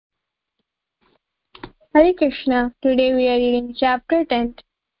Hare Krishna. Today we are reading chapter 10,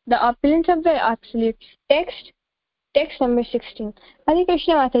 The Opulence of the Absolute. Text number 16. Hare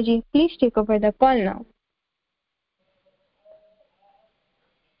Krishna Mataji, please take over the call now.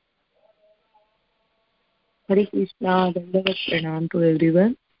 Hare Krishna, Dandavat Pranam to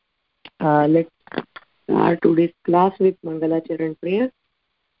everyone. Let's start today's class with Mangalacharan prayer.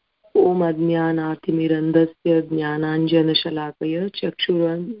 Om Ajnanaatimirandasya Jnananjanashalakaya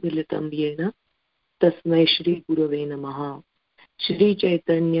Chakshuranmilitam Yena Tasmai Shri Gurave Namaha. Shri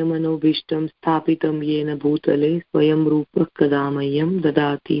Chaitanya Manobhishtam Sthapitam Yena Bhutale Swayam Rupa Kadamayam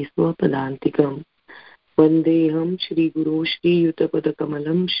Dadati Swapadantikam. Vandeham Shri Guru Shri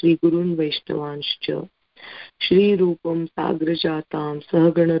Yutapadakamalam Shri Gurun Vaishnavanscha Shri Rupam Sagrajatam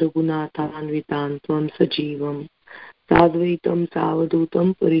Sahagana Raghunathanvitam Tvam Sajivam Sadvaitam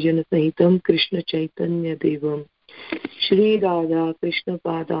Savadutam Parijana Sahitam Krishna Chaitanya Devam Shri Radha Krishna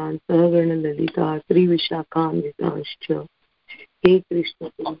Padan Sahagana Lalita Sri Vishakam Vidanscha He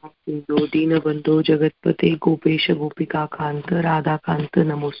Krishna Purvasindo Dina Bandho Jagatpate Gopesha Gopika Kanta Radha Kanta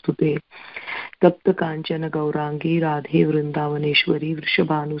Namostute Tapta Kanchana Gaurangi Radhe Vrindavaneshwari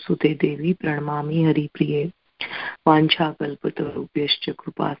Vrishabhanusute Devi Pranamami Hari Priye Vancha Kalpatarubhyascha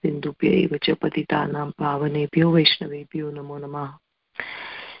Krupa Sindhubhya eva cha Patitanam Pavanebhyo Vaishnavebhyo Namo Namah.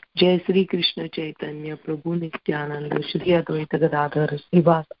 Jai Sri Krishna Chaitanya Prabhu Nityananda Shri Advaita Gadadhar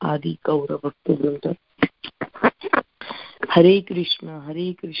Srivas Adi Gaura Bhakta Vrinda. Hare Krishna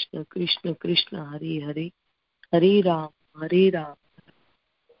Krishna Krishna Hare Hare Hare Ram Hare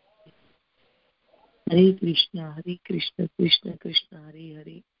Krishna Krishna Krishna Hare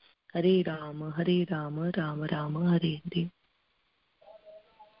Hare Hare Rama Rama Rama Hare Hare.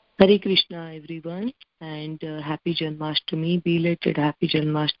 Hare Krishna everyone, and happy Janmashtami, belated happy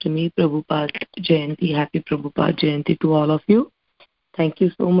Janmashtami, Prabhupada Jayanti, happy Prabhupada Jayanti to all of you. Thank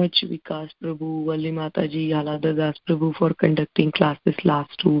you so much Vikas Prabhu, Valli Mataji, Halada Das Prabhu for conducting classes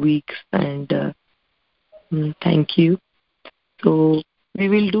last 2 weeks, and thank you. So we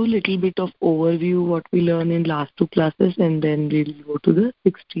will do little bit of overview what we learned in last 2 classes, and then we will go to the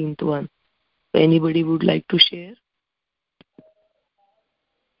 16th one. So anybody would like to share?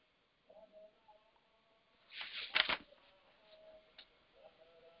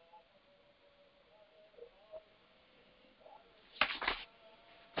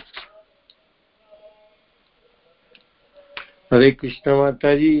 Hare Krishna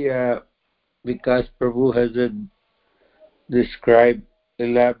Mataji, Vikas Prabhu has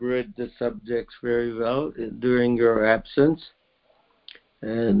elaborate the subjects very well during your absence,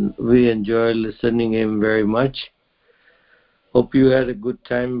 and we enjoy listening him very much. Hope you had a good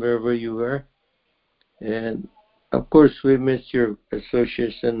time wherever you were, and of course we miss your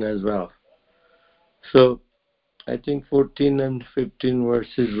association as well. So I think 14 and 15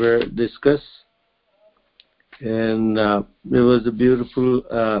 verses were discussed, and there was a beautiful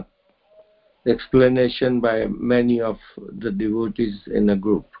explanation by many of the devotees in a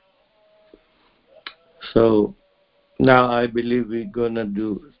group. So now I believe we're going to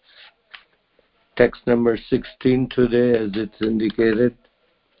do text number 16 today as it's indicated.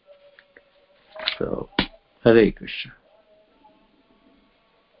 So Hare Krishna.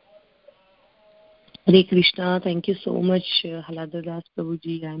 Hare Krishna, thank you so much Halada Das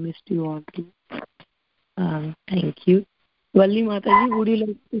Prabhuji, I missed you all too. Thank you. Valli Mataji, would you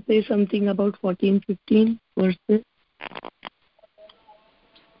like to say something about 14-15 verses?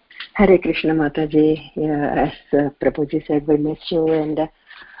 Hare Krishna Mataji, as Prabhuji said, we missed you, and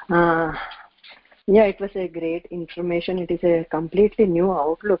it was a great information. It is a completely new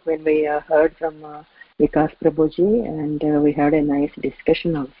outlook when we heard from Vikas Prabhuji, and we had a nice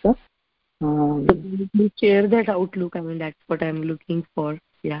discussion also. Please share that outlook. I mean, that's what I'm looking for.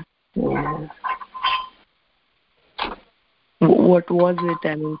 Yeah. What was it?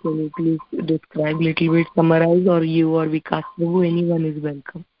 I mean, can you please describe a little bit, summarize, or you or Vikas Prabhu, anyone is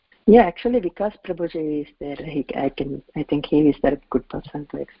welcome. Yeah, actually Vikas Prabhuji is there. I think he is a good person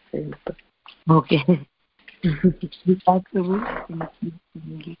to explain. Okay. Vikas Prabhu.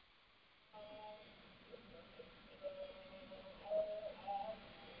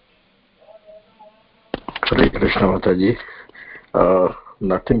 Hare Krishna Mataji.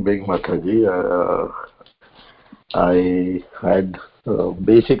 Nothing big, Mataji. I had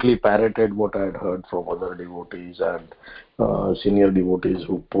basically parroted what I had heard from other devotees and senior devotees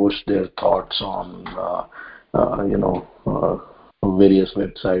who post their thoughts on various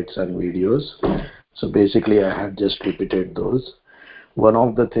websites and videos. So basically I had just repeated those. One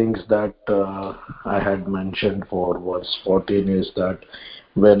of the things that I had mentioned for verse 14 is that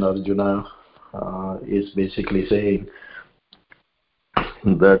when Arjuna is basically saying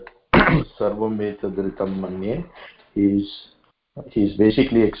that Sarvam Etadritam Manye. He's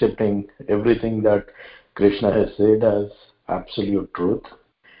basically accepting everything that Krishna has said as absolute truth.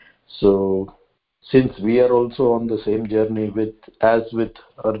 So, since we are also on the same journey as with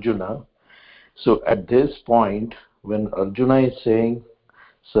Arjuna, so at this point, when Arjuna is saying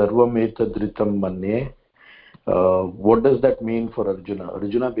Sarvam Etadritam Manye, what does that mean for Arjuna?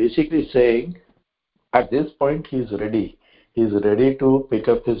 Arjuna basically saying at this point he's ready. He's ready to pick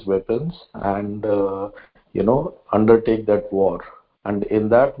up his weapons and undertake that war. And in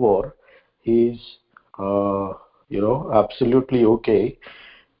that war, he's absolutely okay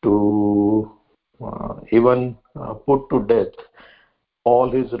to even put to death all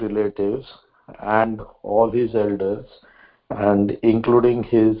his relatives and all his elders and including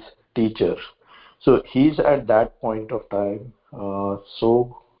his teacher. So he's at that point of time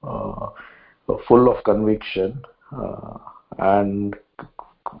full of conviction and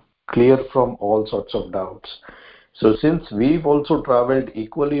clear from all sorts of doubts. So since we've also traveled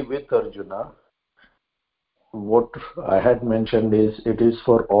equally with Arjuna, what I had mentioned is it is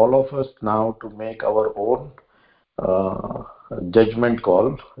for all of us now to make our own uh, judgment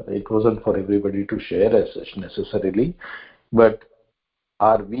call. It wasn't for everybody to share as such necessarily, but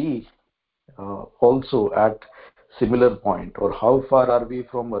are we also at similar point, or how far are we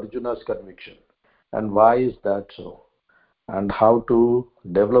from Arjuna's conviction, and why is that so, and how to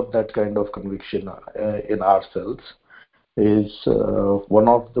develop that kind of conviction in ourselves is one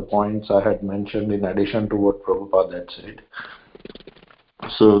of the points I had mentioned in addition to what Prabhupada had said.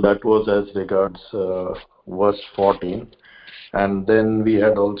 So that was as regards verse 14. And then we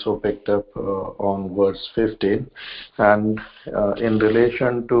had also picked up on verse 15. And in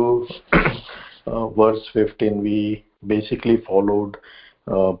relation to verse 15, we basically followed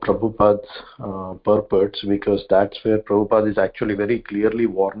Prabhupada's purports, because that's where Prabhupada is actually very clearly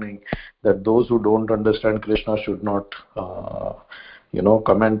warning that those who don't understand Krishna should not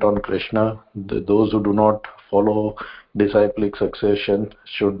comment on Krishna. Those who do not follow disciplic succession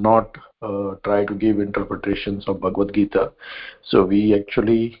should not try to give interpretations of Bhagavad Gita. So we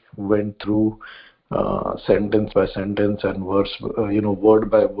actually went through sentence by sentence and verse,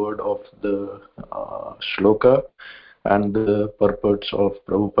 word by word of the shloka and the purports of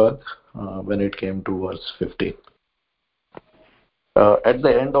Prabhupada when it came to verse 15. At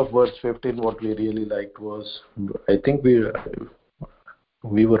the end of verse 15, what we really liked was, I think we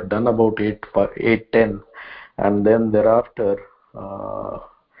were done about 8:10, and then thereafter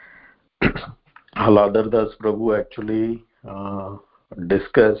Haladar Das Prabhu actually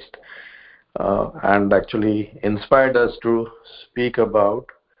discussed and actually inspired us to speak about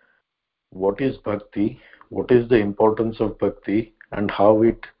what is bhakti, what is the importance of bhakti, and how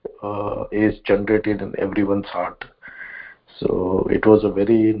it is generated in everyone's heart. So it was a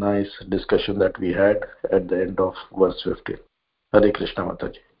very nice discussion that we had at the end of verse 15. Hare Krishna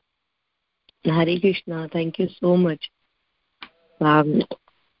Mataji. Hare Krishna, thank you so much.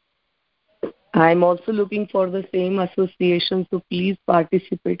 I'm also looking for the same association, so please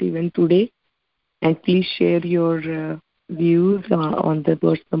participate even today, and please share your views on the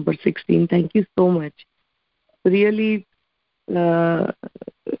verse number 16. Thank you so much. Really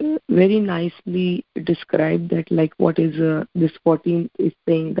very nicely described that, like what is this 14 is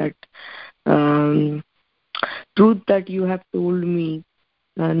saying, that truth that you have told me,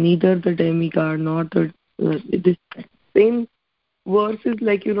 neither the demigod nor this same verse is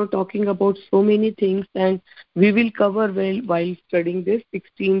like, talking about so many things, and we will cover while studying this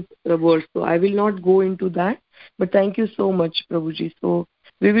 16th verse. So I will not go into that, but thank you so much, Prabhuji. So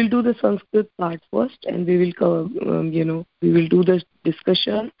we will do the Sanskrit part first, and we will cover, we will do the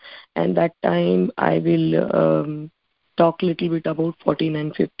discussion, and that time I will talk a little bit about 14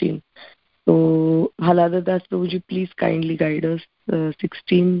 and 15. So Haladar Das Prabhuji, please kindly guide us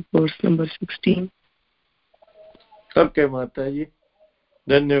 16, verse number 16. Okay, Mataji.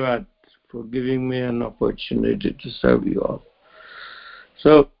 Dhanyavad for giving me an opportunity to serve you all.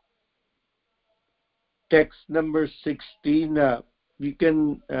 So, text number 16, we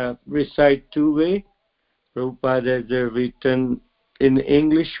can recite two ways. Prabhupada has written in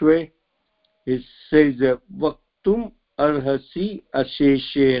English way. It says, Vaktum arhasi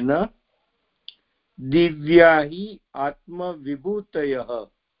asheshena divyahi atma vibhutayah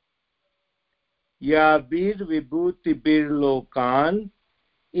yabir vibhutibir lokan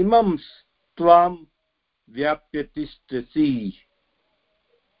imam tvam vyapyatistasi.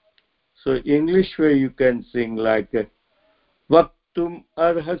 So English way you can sing like Vaktum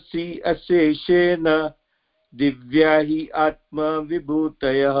arhasi aseshena divyahi atma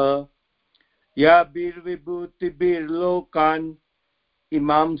vibhutayah yabir vibhutibir lokan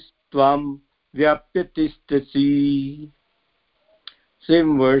imam tvam vyapya tishtasi.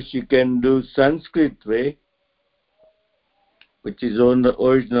 Same verse you can do Sanskrit way, which is on the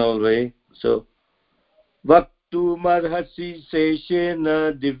original way. So, Vaktumarhasi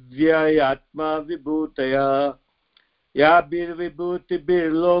seshena divyayatma vibhutaya yabir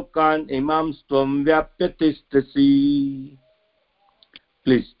vibhutibir lokan imam stvam vyapyatishtasi.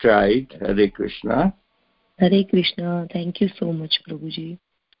 Please try it. Hare Krishna. Hare Krishna. Thank you so much, Prabhuji.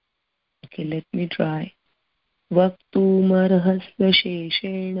 Okay, let me try. वक्तुमर्हस्य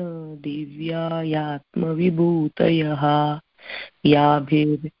शेषेण दिव्यायात्मविभूतयः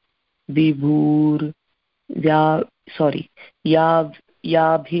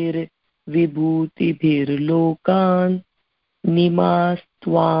याभिर्विभूतिभिर्लोकान्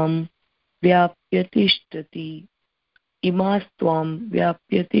इमास्त्वां व्याप्य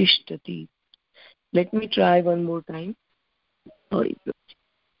तिष्ठति. Let me try one more time. Sorry.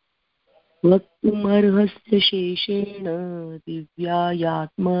 वक्तुमर्हस्य शेषेण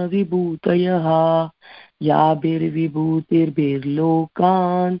दिव्यायात्मविभूतयः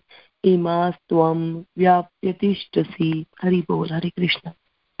याभिर्विभूतिर्भिर्लोकान् इमास्त्वं व्याप्य तिष्ठसि. हरि बोल. हरे Krishna.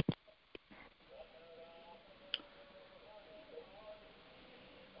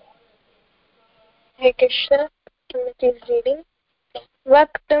 Hare Krishna. It is reading.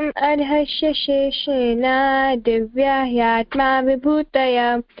 वक्तुम् अर्हस्य शेषेण दिव्याह्यात्मा विभूतया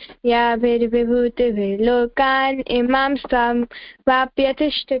याभिर्विभूतिभिर्लोकान् इमां स्त्वां वाप्य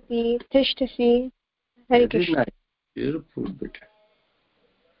तिष्ठसि. हरे Krishna. Nice. Beautiful.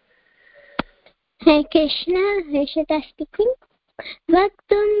 Hare Krishna. Harshita speaking.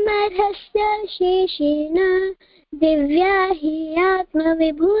 Vaktum arhasya sheshena divya hi atma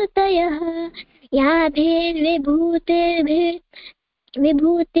vibhutayah yabhir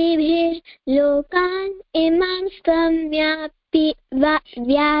lokan imam stvam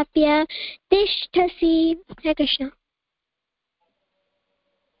vyapya tishtasi. Hare Krishna.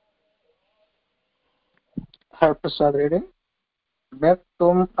 Hare Prasad reading.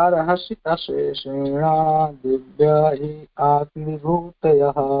 Vektum arhasi asheshena divya hi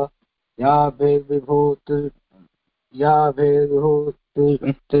atmivibhutayah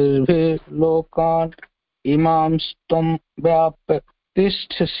याभिर्विभूतिभिः लोकान् इमां त्वं व्याप्य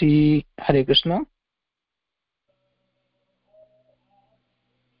तिष्ठसि. हरे Krishna.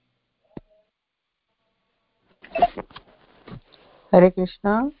 Hare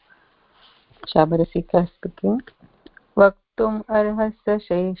Krishna. Shabarasika speaking. Vaktum arhasya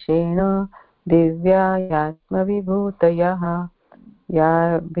sheshena divyayatmavibhutayah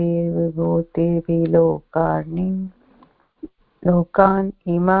lokan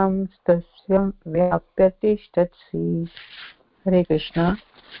imam stasyam vyapya tishtasi. Hare Krishna.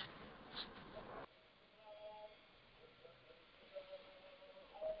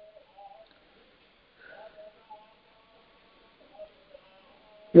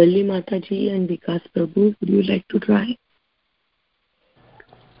 Valli Mataji and Vikas Prabhu, would you like to try?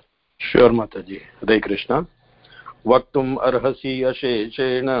 Sure, Mataji. Hare Krishna. Vaktum arhasi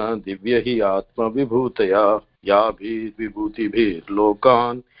asheshena divyahi atma vibhutaya yabhi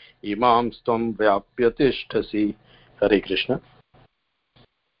lokan imam stvam vyapya tishtasi. Hare Krishna.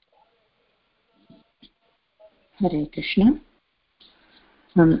 Hare Krishna.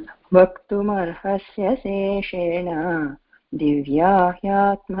 Vaktumarhasya seshena divya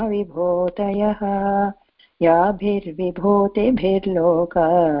ह्यात्मविभूतयः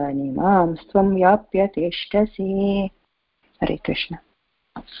याभिर्विभूतिभिर्लोकान् इमां स्त्वं व्याप्य तिष्ठसि. Hare Krishna.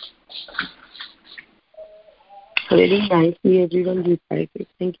 Very nicely everyone recited.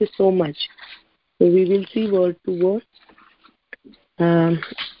 Thank you so much. So we will see word to word.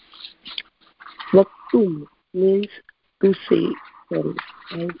 Vaktum means to say. Sorry.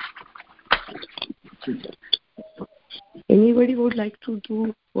 Anybody would like to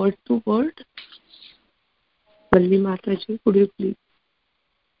do word to word? Valli Mataji, could you please?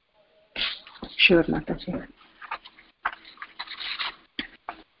 Sure, Mataji.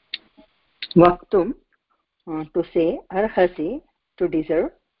 Vaktum, to say, arhasi, to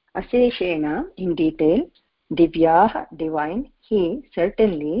deserve, aseshena, in detail, divyah, divine, he,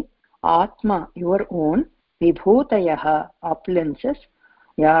 certainly, atma, your own, vibhutayaha, opulences,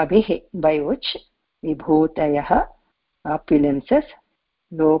 yabhi, by which, vibhutayaha, opulences,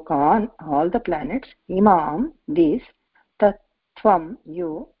 lokan, all the planets, imam, these, tattvam,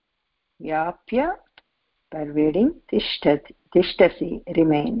 you, vyapya, pervading, tishtasi,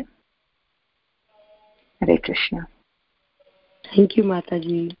 remain. Hare Krishna. Thank you,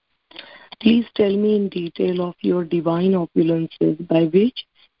 Mataji. Please tell me in detail of your divine opulences by which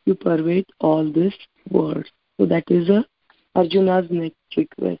you pervade all this world. So that is Arjuna's next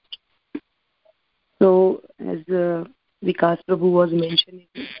request. So as Vikas Prabhu was mentioning,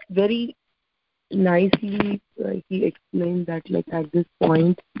 very nicely he explained that like at this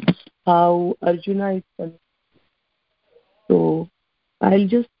point how Arjuna is coming. So I'll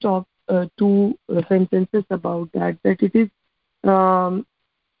just talk two sentences about that. That it is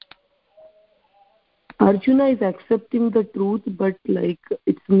Arjuna is accepting the truth, but like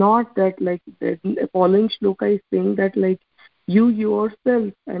it's not that like the following shloka is saying that like you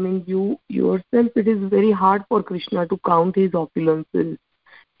yourself, I mean you yourself, it is very hard for Krishna to count his opulences,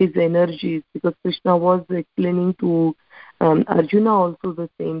 his energies, because Krishna was explaining to Arjuna also the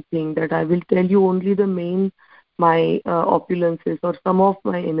same thing, that I will tell you only the main my opulences or some of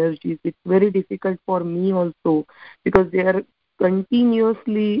my energies. It's very difficult for me also because they are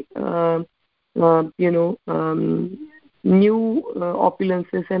continuously new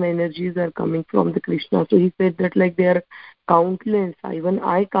opulences and energies are coming from the Krishna. So he said that like they are countless, even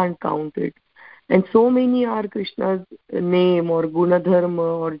I can't count it. And so many are Krishna's name or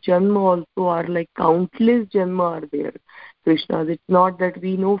Gunadharma or Janma also are like countless Janma are there. Krishna's. It's not that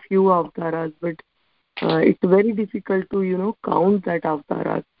we know few avatars, but it's very difficult to, count that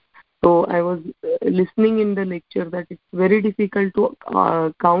avatars. So I was listening in the lecture that it's very difficult to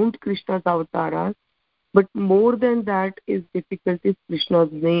count Krishna's avatars, but more than that is difficult is Krishna's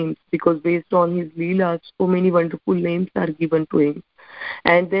names, because based on his leelas, so many wonderful names are given to him.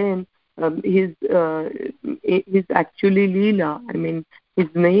 And then his actually leela, I mean his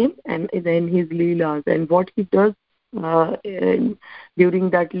name and then his leelas and what he does during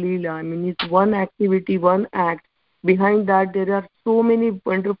that leela. I mean it's one activity, one act. Behind that there are so many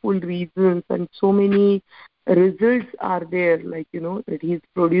wonderful reasons and so many results are there, like that he is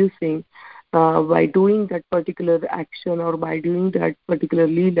producing by doing that particular action or by doing that particular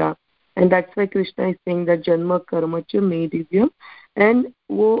leela. And that's why Krishna is saying that Janma Karma Cha Me Divyam. And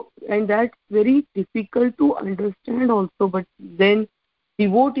that's very difficult to understand also. But then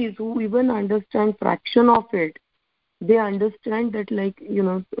devotees who even understand fraction of it, they understand that like,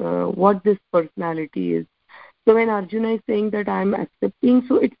 what this personality is. So when Arjuna is saying that I am accepting,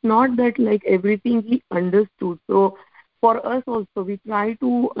 so it's not that like everything he understood. So for us also, we try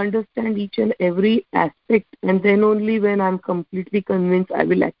to understand each and every aspect, and then only when I'm completely convinced I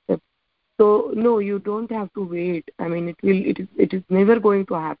will accept. So no, you don't have to wait. I mean, it is never going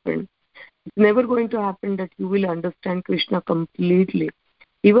to happen. It's never going to happen that you will understand Krishna completely.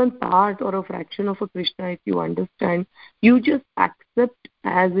 Even part or a fraction of a Krishna, if you understand, you just accept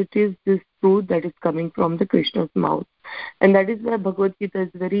as it is this truth that is coming from the Krishna's mouth. And that is why Bhagavad Gita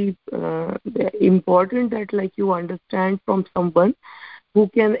is very important, that like you understand from someone who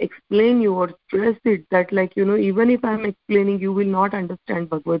can explain you or stress it, that like, even if I'm explaining, you will not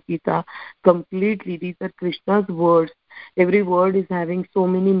understand Bhagavad Gita completely. These are Krishna's words. Every word is having so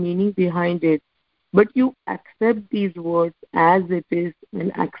many meaning behind it. But you accept these words as it is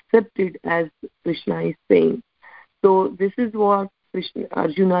and accept it as Krishna is saying. So this is what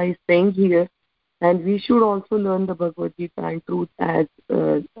Arjuna is saying here. And we should also learn the Bhagavad Gita and truth as,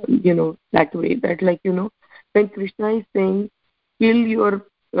 that way. That like, when Krishna is saying, kill your,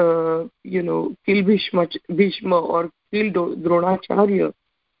 kill Bhishma or kill Dronacharya,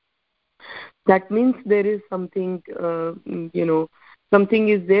 that means there is something, something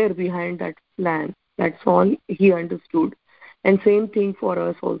is there behind that plan. That's all he understood. And same thing for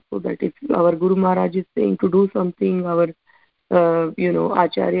us also, that if our Guru Maharaj is saying to do something, our,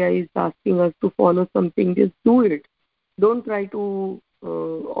 Acharya is asking us to follow something, just do it. Don't try to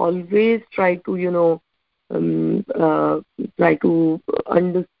always try to, try to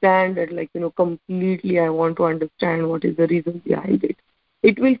understand that, like, completely I want to understand what is the reason behind it.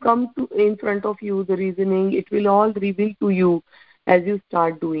 It will come to in front of you, the reasoning, it will all reveal to you as you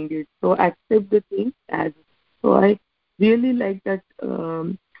start doing it. So accept the thing as. So I really like that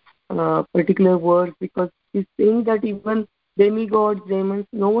particular word, because he's saying that even demigods, demons,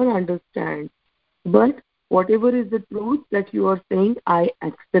 no one understands. But whatever is the truth that you are saying, I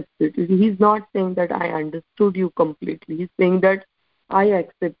accept it. He's not saying that I understood you completely. He's saying that I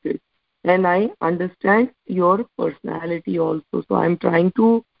accept it. And I understand your personality also. So I'm trying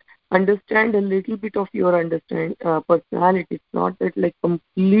to understand a little bit of your personality. It's not that like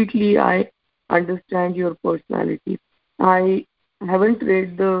completely I understand your personality. I haven't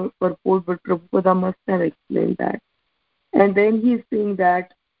read the purport, but Prabhupada must have explained that. And then he's saying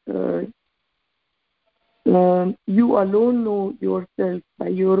that you alone know yourself by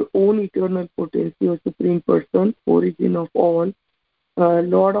your own eternal potency, your supreme person, origin of all,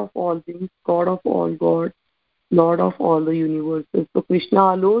 Lord of all things, God of all gods, Lord of all the universes. So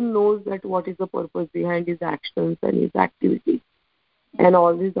Krishna alone knows that what is the purpose behind his actions and his activities. and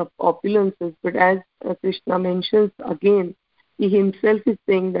all these opulences. But as Krishna mentions again, he himself is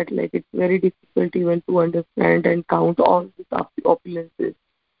saying that like it's very difficult even to understand and count all these opulences.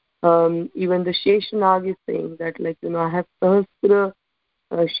 Even the Sheshanag is saying that like, I have Sahasra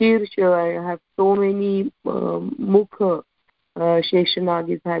Shirsha, I have so many Mukha Sheshanag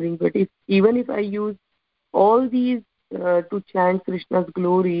is having. But even if I use all these to chant Krishna's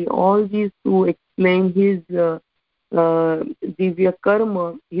glory, all these to explain his Divya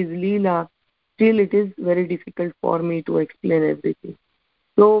Karma, his Leela, still it is very difficult for me to explain everything.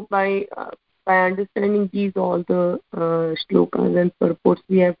 So by understanding these all the shlokas and purports,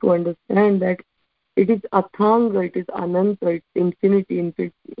 we have to understand that it is Athanga, it is Ananta, it's infinity.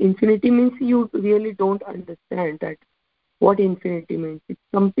 Infinity means you really don't understand that what infinity means. It's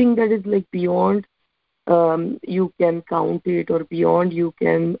something that is like beyond you can count it, or beyond you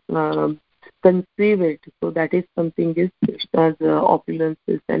can conceive it. So that is something is Krishna's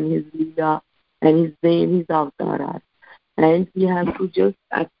opulences and his Leela and his name, his avatar. And we have to just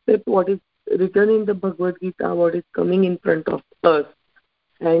accept what is written in the Bhagavad Gita, what is coming in front of us.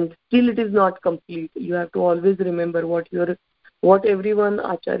 And still it is not complete. You have to always remember what everyone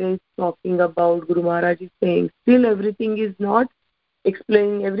Acharya is talking about, Guru Maharaj is saying. Still everything is not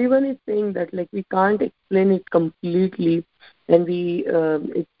explaining. Everyone is saying that like we can't explain it completely, and he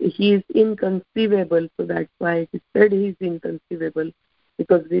is inconceivable. So that's why it is said he is inconceivable,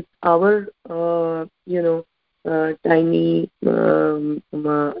 because with our tiny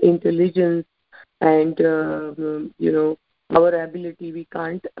intelligence and our ability, we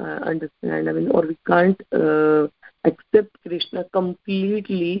can't understand. Or we can't accept Krishna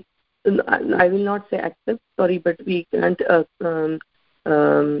completely. I will not say accept, sorry, but we can't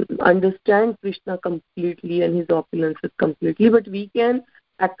understand Krishna completely and his opulences completely, but we can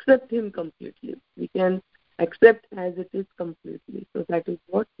accept him completely. We can accept as it is completely. So that is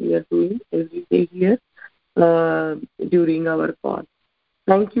what we are doing every day here during our call.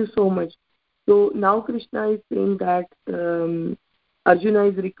 Thank you so much. So now Krishna is saying that Arjuna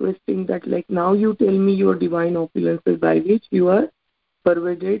is requesting that like, now you tell me your divine opulences by which you are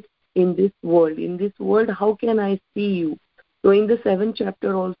pervaded in this world. In this world, how can I see you? So in the 7th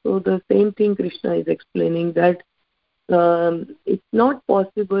chapter also, the same thing Krishna is explaining, that it's not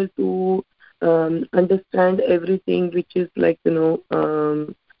possible to understand everything which is like,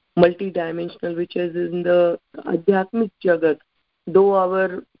 multidimensional, which is in the Adhyatmic Jagat. Though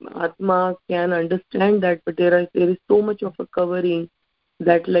our Atma can understand that, but there is so much of a covering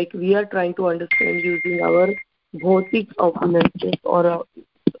that like we are trying to understand using our bhautik opulences or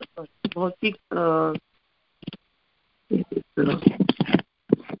bhautik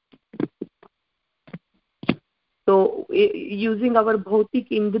so using our bhautik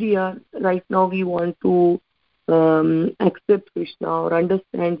indriya, right now we want to accept Krishna or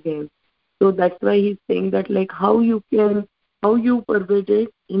understand him. So that's why he's saying that like how you pervaded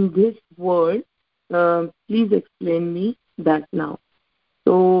in this world, please explain me that now.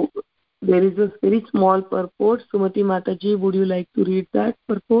 So there is a very small purport. Sumati Mataji, would you like to read that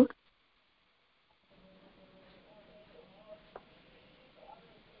purport?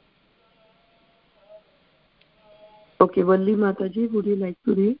 Okay, Valli Mataji, would you like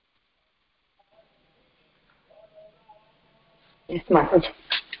to read? Yes, Mataji.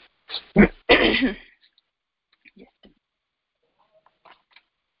 Yes.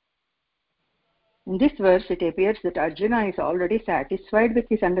 In this verse, it appears that Arjuna is already satisfied with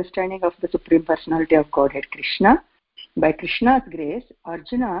his understanding of the Supreme Personality of Godhead Krishna. By Krishna's grace,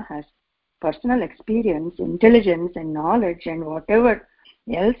 Arjuna has personal experience, intelligence, and knowledge, and whatever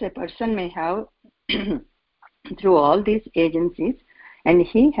else a person may have through all these agencies, and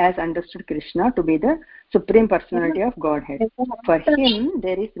he has understood Krishna to be the Supreme Personality of Godhead. For him,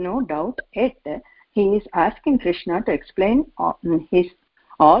 there is no doubt yet. He is asking Krishna to explain his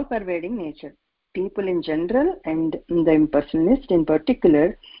all-pervading nature. People in general and the impersonalist in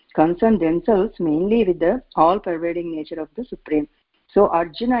particular concern themselves mainly with the all-pervading nature of the Supreme. So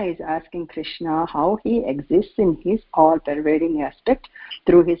Arjuna is asking Krishna how he exists in his all-pervading aspect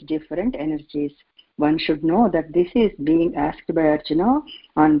through his different energies. One should know that this is being asked by Arjuna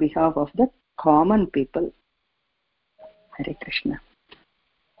on behalf of the common people. Hare Krishna.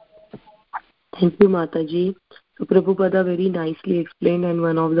 Thank you, Mataji. So Prabhupada very nicely explained, and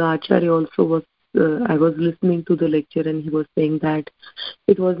one of the Acharya also was, I was listening to the lecture, and he was saying that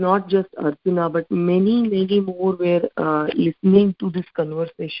it was not just Arjuna, but many more were listening to this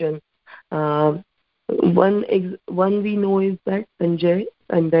conversation. One we know is that Sanjay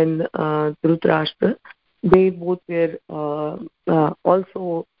and then Dhritarashtra, they both were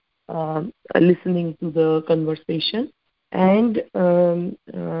also listening to the conversation. And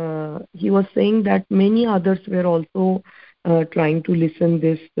he was saying that many others were also trying to listen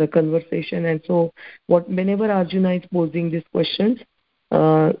this conversation. And so whenever Arjuna is posing these questions,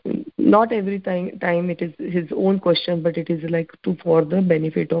 not every time it is his own question, but it is like for the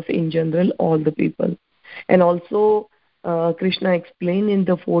benefit of in general all the people. And also Krishna explained in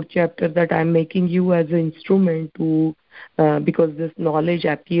the 4th chapter that I'm making you as an instrument to because this knowledge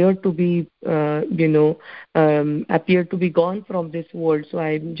appeared to be appeared to be gone from this world. So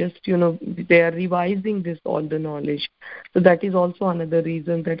I'm just they are revising this all the knowledge. So that is also another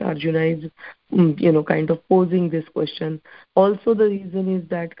reason that Arjuna is kind of posing this question. Also the reason is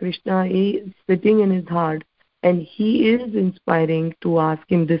that Krishna is sitting in his heart and he is inspiring to ask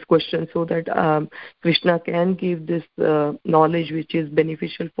him this question so that Krishna can give this knowledge which is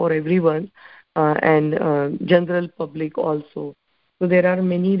beneficial for everyone and general public also. So there are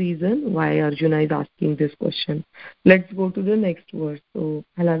many reasons why Arjuna is asking this question. Let's go to the next verse. So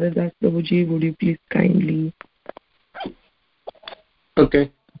Haladar Das Prabhuji, would you please kindly?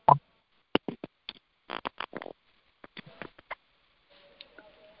 Okay.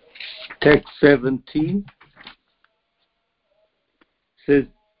 Text 17 says,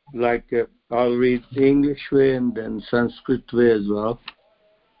 I'll read the English way and then Sanskrit way as well.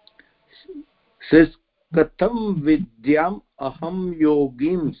 Says, Katham vidyam aham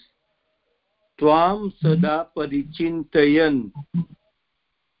yogims tvam sada parichintayan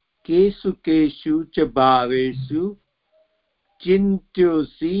kesu keshu cha bhavesu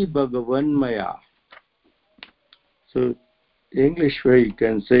chintyosi bhagavan maya. So English way you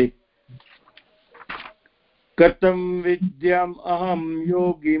can say, Katham vidyam aham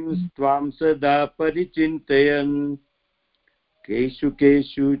yogims tvam sada parichintayan keshu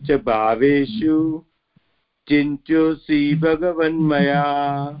keshu cha bhaveshu chintyosi bhagavan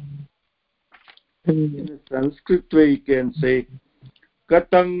maya. In a Sanskrit way you can say,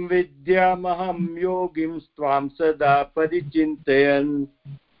 Katham vidyamaham yogim tvam sada parichintayan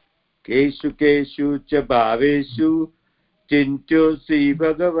keshu keshu cha bhaveshu chintyosi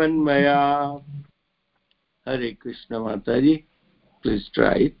bhagavan maya. Hare Krishna Mataji, please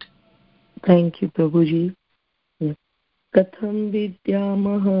try it. Thank you, Prabhuji. Yes. Katham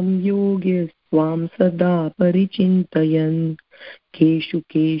vidyamaham yogis tvam sada parichintayan keshu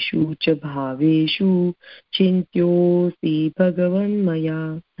keshu cha bhaveshu chintyosi bhagavan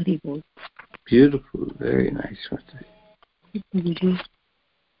maya. Hari Bol. Beautiful, very nice Mataji.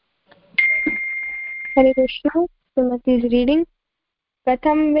 Hare Krishna. Srimati is reading.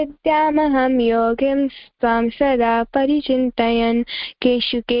 Katham vidyamaham yogim tvam sada parichintayan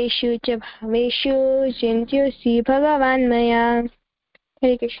keshu keshu cha bhaveshu chintyosi bhagavan maya.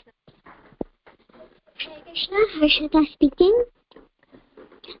 Hare Krishna. Hare Krishna, Harshita speaking.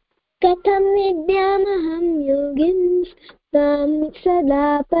 Katham vidyamaham yogim tvam sada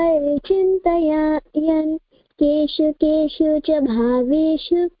parichintayan keshu keshu cha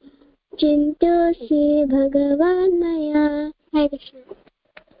bhaveshu chintosi bhagavan maya. Hare Krishna.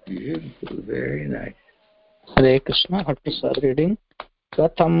 Beautiful, very nice. Hare Krishna, Harshita reading.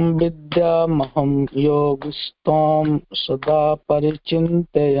 Katham vidyamaham yogistam sada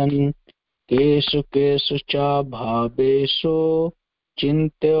parichintayan keshu keshu cha bhaveshu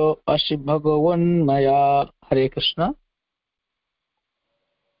chintyo asi bhagavan maya. Hare Krishna.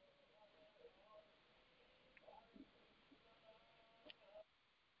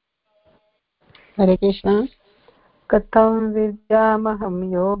 Hare Krishna. Katham vidyamaham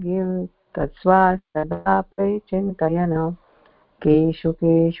yogim tatsva sada parichintayan keshu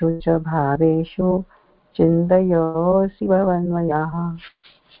keshu cha bhaveshu chintayosi bhavanmaya.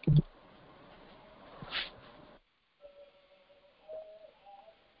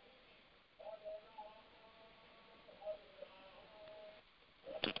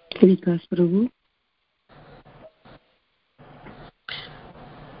 Vikas Prabhu.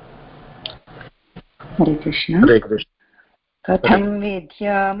 Hare Krishna. Hare Krishna. Katham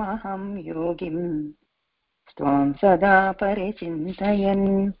vidyamaham yogim tvam sada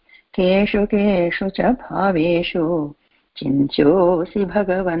parichintayan keshu keshu cha bhaveshu chintyosi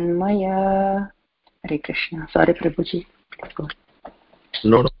bhagavan maya. Hare Krishna. Sorry Prabhuji.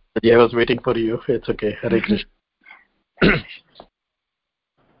 No, I was waiting for you. It's okay. Hare Krishna.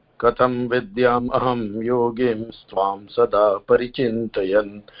 Katham vidyam aham yogim svam sada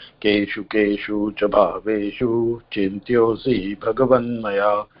parichintayan keshu keshu cha bhaveshu chintyosi bhagavan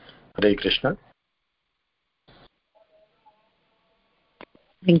maya. Hare Krishna.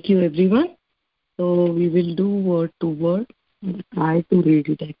 Thank you, everyone. So we will do word to word. Try to read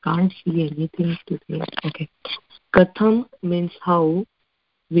it. I can't see anything today. Okay. Katham means how.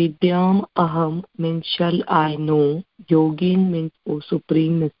 Vidyam aham means shall I know. Yogin means O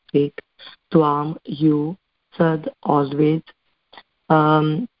supreme mystic. Tvam, you. Sad, always.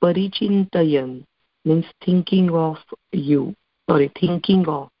 Parichintayan means thinking of you. Thinking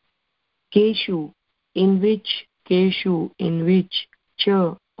of. Keshu, in which. Keshu, in which.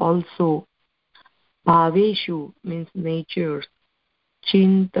 Cha, also. Bhaveshu means natures.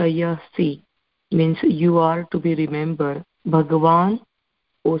 Chintayasi means you are to be remembered. Bhagavan,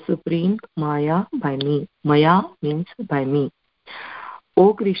 O Supreme, Maya, by me. Maya means by me.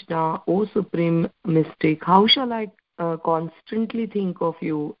 O Krishna, O Supreme Mystic, how shall I constantly think of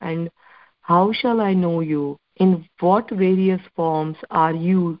you, and how shall I know you? In what various forms are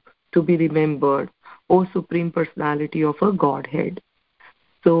you to be remembered, O Supreme Personality of a Godhead?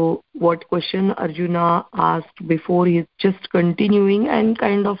 So what question Arjuna asked before, he's just continuing and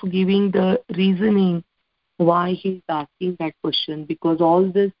kind of giving the reasoning why he's asking that question, because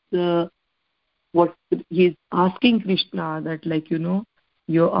all this what he's asking Krishna, that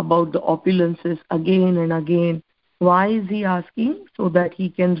you're about the opulences again and again. Why is he asking? So that he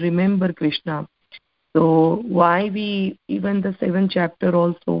can remember Krishna. So why even the 7th chapter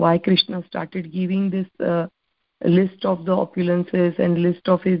also, why Krishna started giving this list of the opulences and list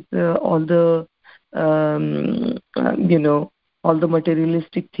of his all the all the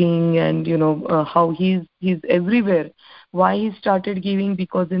materialistic thing, and how he's everywhere. Why he started giving?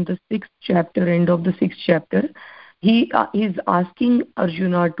 Because in the 6th chapter, end of the 6th chapter, he is asking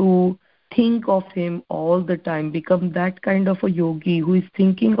Arjuna to think of him all the time, become that kind of a yogi who is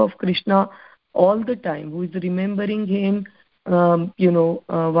thinking of Krishna all the time, who is remembering him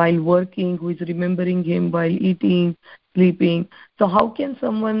while working, who is remembering him while eating, sleeping. So how can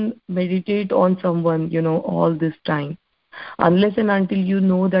someone meditate on someone all this time? Unless and until you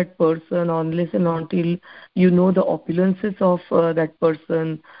know that person, unless and until you know the opulences of that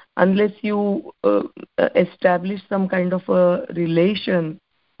person, unless you establish some kind of a relation,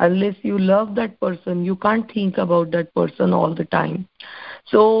 unless you love that person, you can't think about that person all the time.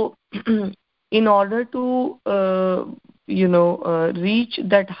 So in order to reach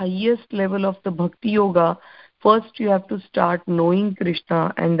that highest level of the bhakti yoga, first you have to start knowing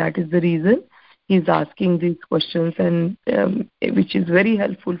Krishna, and that is the reason he's asking these questions, and which is very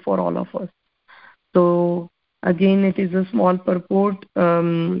helpful for all of us. So again, it is a small purport.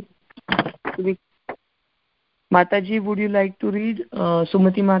 Mataji, would you like to read?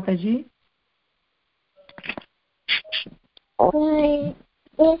 Sumati Mataji?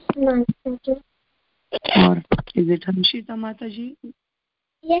 Yes, Mataji. Or is it Hamshita Mataji?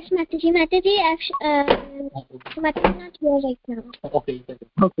 Yes, Mataji. Mataji, Mataji is not here right now.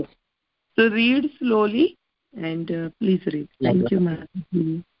 Okay. So read slowly and please read. Thank you,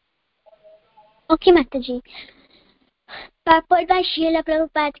 Mataji. Okay, Mataji. Purport by Srila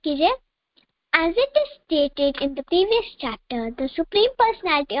Prabhupada ki jai. As it is stated in the previous chapter, the Supreme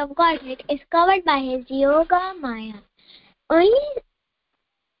Personality of Godhead is covered by his Yoga Maya. Only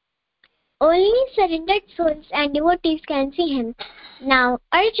surrendered souls and devotees can see him. Now,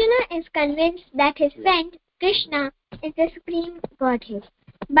 Arjuna is convinced that his friend Krishna is the Supreme Godhead,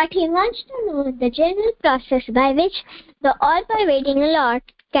 but he wants to know the general process by which the all-pervading Lord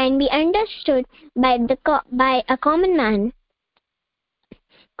can be understood by a common man.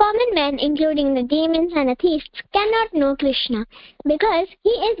 Common men, including the demons and atheists, cannot know Krishna because he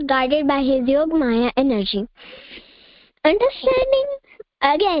is guarded by his Yogamaya energy. Understanding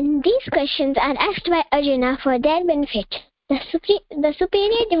again, these questions are asked by Arjuna for their benefit. The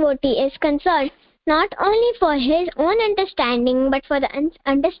superior devotee is concerned not only for his own understanding but for the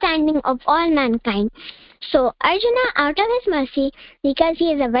understanding of all mankind. So Arjuna, out of his mercy, because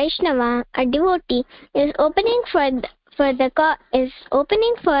he is a Vaishnava, a devotee, is opening for the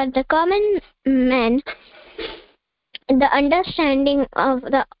common man the understanding of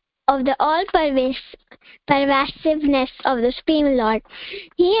the all pervasiveness of the Supreme Lord.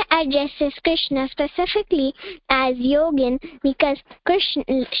 He addresses Krishna specifically as Yogin because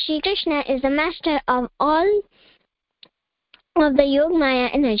Shri Krishna is the master of all of the Yogamaya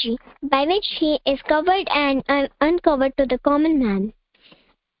energy, by which he is covered and uncovered to the common man.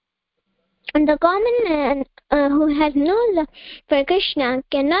 And the common man who has no love for Krishna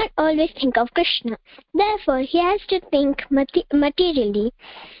cannot always think of Krishna. Therefore, he has to think materially.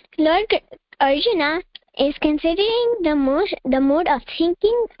 Lord Arjuna is considering the mode of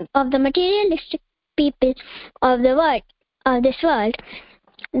thinking of the materialistic people of this world.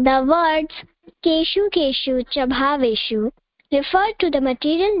 The words keshu keshu cha bhaveshu refer to the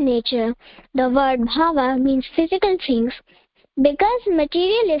material nature. The word bhava means physical things. Because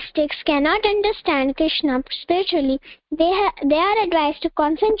materialistics cannot understand Krishna spiritually, they are advised to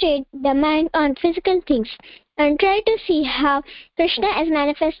concentrate the mind on physical things and try to see how Krishna is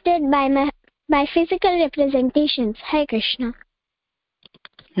manifested by physical representations. Hare Krishna.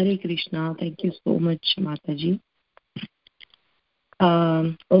 Hare Krishna. Thank you so much, Mataji.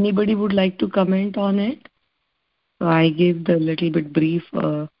 Anybody would like to comment on it? So I gave the little bit brief.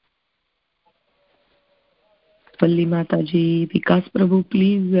 Valli Mataji, Vikas Prabhu,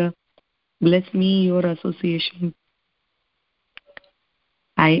 please bless me your association.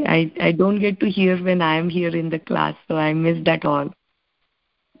 I don't get to hear when I am here in the class, so I miss that all.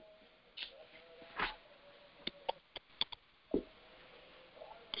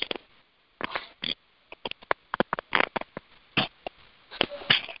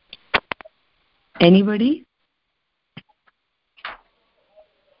 Anybody?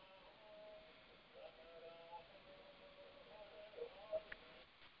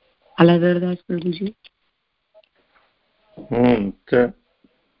 Aladhar Das Prabhuji? Okay.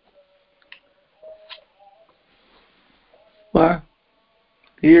 Well,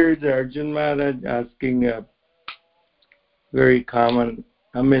 here's Arjun Maharaj asking a very common,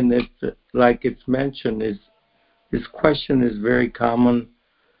 it's like it's mentioned, his question is very common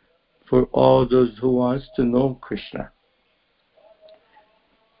for all those who wants to know Krishna.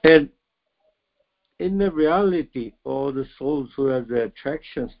 And in the reality, all the souls who have the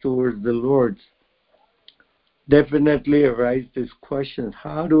attractions towards the Lord definitely arise this question,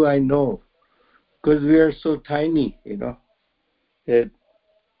 how do I know? Because we are so tiny, that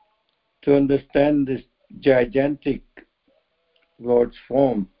to understand this gigantic Lord's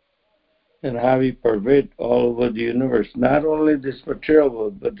form and how he pervades all over the universe, not only this material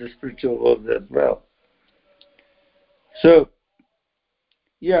world, but the spiritual world as well. So,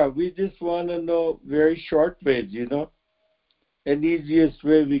 yeah, we just want to know very short ways, an easiest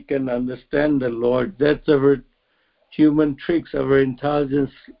way we can understand the Lord. That's our human tricks. Our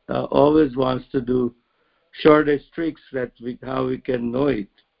intelligence always wants to do shortest tricks how we can know it.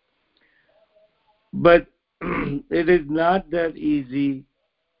 But it is not that easy.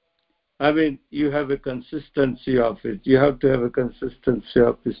 You have a consistency of it. You have to have a consistency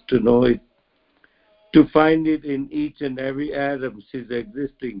of it to know it, to find it in each and every atom is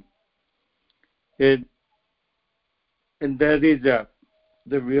existing. And that is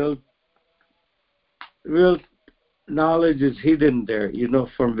the real knowledge is hidden there,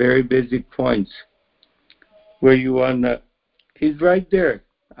 from very basic points where you want to. He's right there.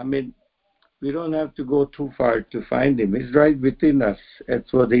 We don't have to go too far to find him. He's right within us.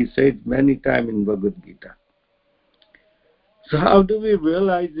 That's what he said many times in Bhagavad Gita. So how do we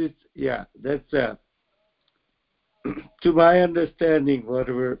realize it? Yeah, that's to my understanding,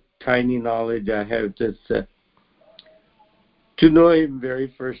 whatever tiny knowledge I have, just to know him,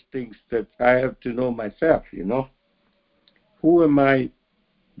 very first things that I have to know myself, Who am I?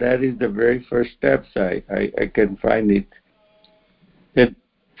 That is the very first steps I can find it. And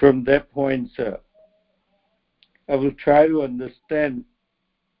from that point, I will try to understand,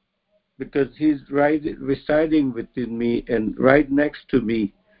 because he's residing within me and right next to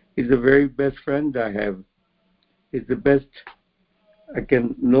me. He's the very best friend I have. He's the best I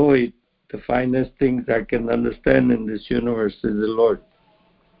can know it. The finest things I can understand in this universe is the Lord.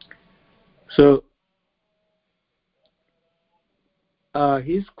 So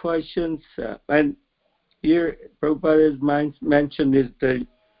his questions, and here Prabhupada has mentioned is the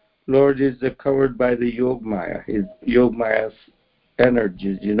Lord is covered by the Yog Maya, his Yog Maya's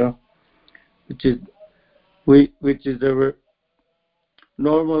energies, which is our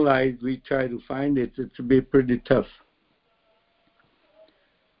normalized. We try to find it. It's a bit pretty tough.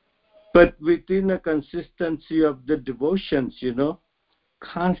 But within the consistency of the devotions,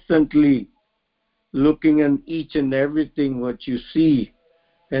 constantly looking at each and everything what you see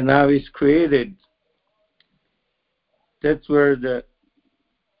and how it's created, that's where the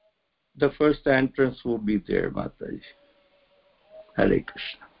first entrance will be there, Mataji. Hare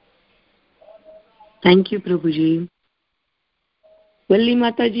Krishna. Thank you, Prabhuji. Valli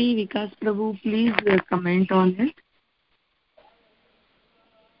Mataji, Vikas Prabhu, please comment on it.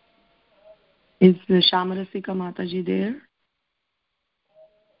 Is Shamarasika Mataji there?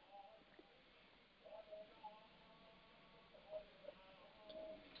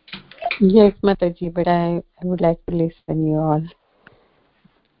 Yes, Mataji, but I would like to listen you all.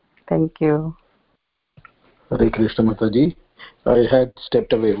 Thank you. Hare Krishna, Mataji. I had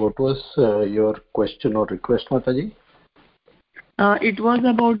stepped away. What was your question or request, Mataji? It was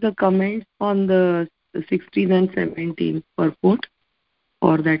about the comments on the 16 and 17 purport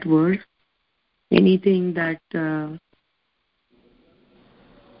or that word. Anything that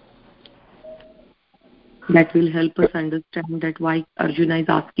That will help us understand that why Arjuna is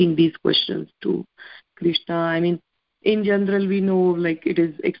asking these questions to Krishna. I mean, in general, we know, like it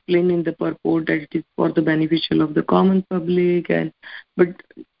is explained in the purport, that it is for the beneficial of the common public. But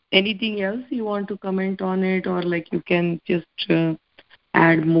anything else you want to comment on it, or like you can just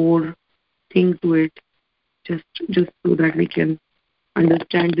add more thing to it, just so that we can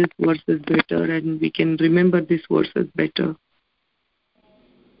understand these verses better and we can remember these verses better.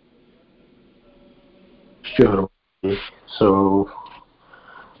 Sure. So,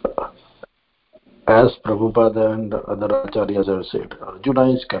 as Prabhupada and other acharyas have said,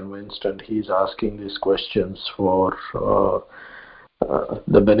 Arjuna is convinced and he is asking these questions for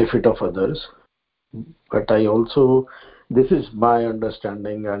the benefit of others. But I also, this is my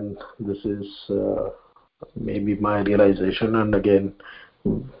understanding and this is maybe my realization, and again,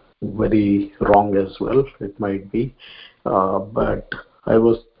 very wrong as well, it might be. But I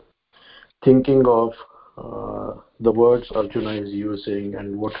was thinking of the words Arjuna is using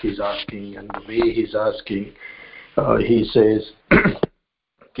and what he's asking and the way he's asking. He says,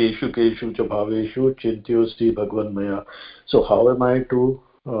 Keshu Keshu cha bhaveshu chintyosti bhagwan maya. So how am I to,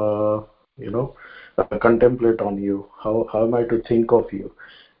 contemplate on you? How am I to think of you?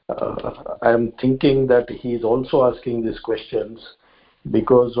 I am thinking that he is also asking these questions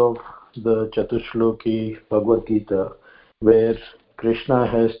because of the Chatushloki Bhagavad Gita, where Krishna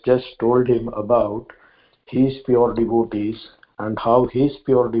has just told him about his pure devotees and how his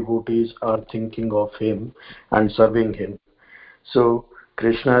pure devotees are thinking of him and serving him. So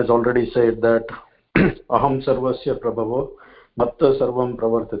Krishna has already said that Aham sarvasya prabhavo matta sarvam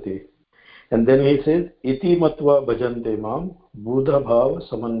pravartati. And then he says, iti matva bhajante mam buddha bhav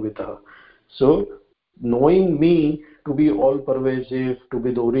samanvita. So knowing me to be all pervasive, to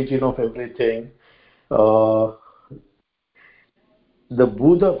be the origin of everything, the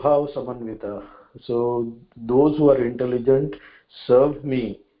Buddha Bhav Samanvita. So those who are intelligent serve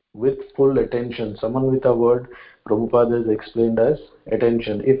me with full attention. Samanvita word Prabhupada has explained as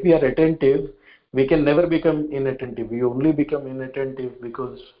attention. If we are attentive, we can never become inattentive. We only become inattentive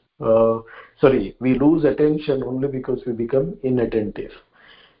because, we lose attention only because we become inattentive.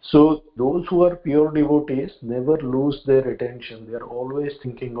 So those who are pure devotees never lose their attention. They are always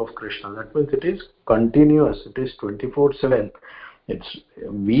thinking of Krishna. That means it is continuous. It is 24/7. It's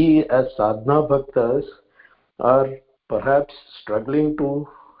we as sadhana bhaktas are perhaps struggling to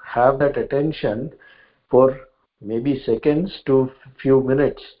have that attention for maybe seconds to few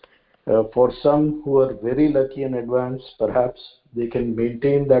minutes. For some who are very lucky and advanced, perhaps they can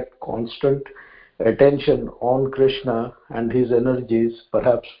maintain that constant attention on Krishna and his energies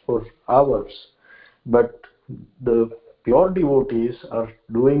perhaps for hours. But the pure devotees are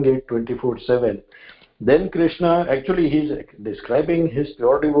doing it 24/7. Then Krishna, actually he's describing his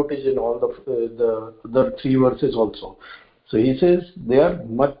pure devotees in all the other three verses also. So he says, they are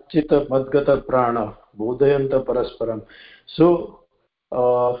Matchita Madgata Prana, Bodhayanta Parasparam. So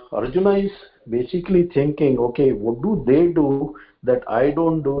Arjuna is basically thinking, okay, what do they do that I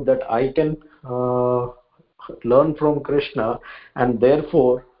don't do, that I can learn from Krishna, and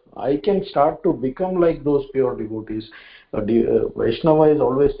therefore I can start to become like those pure devotees. Vaishnava is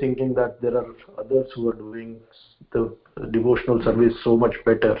always thinking that there are others who are doing the devotional service so much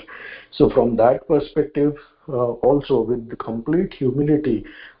better. So from that perspective, also with the complete humility,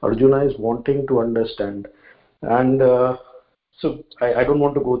 Arjuna is wanting to understand. And so I don't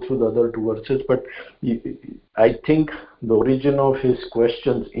want to go through the other two verses, but I think the origin of his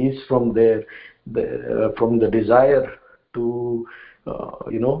questions is from there, from the desire to,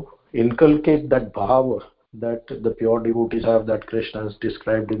 inculcate that bhava that the pure devotees have, that Krishna has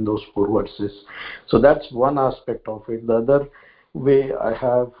described in those four verses. So that's one aspect of it. The other way I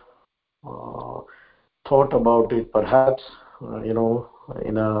have thought about it, perhaps,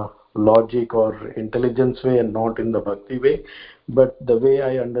 in a logic or intelligence way and not in the bhakti way, but the way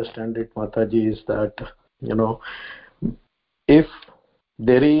I understand it, Mataji, is that, if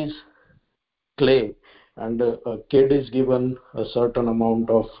there is clay and a kid is given a certain amount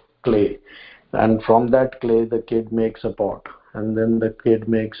of clay, and from that clay the kid makes a pot, and then the kid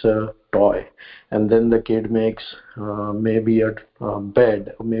makes a toy, and then the kid makes maybe a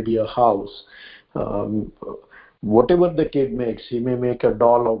bed, maybe a house, whatever the kid makes, he may make a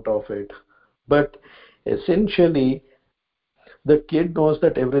doll out of it. But essentially the kid knows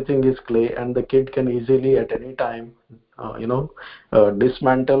that everything is clay, and the kid can easily at any time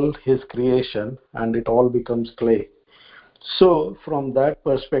dismantle his creation and it all becomes clay. So from that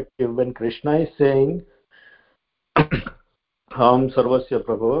perspective, when Krishna is saying Ham sarvasya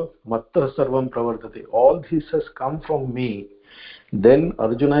prabhava matta sarvam pravartati, all this has come from me, then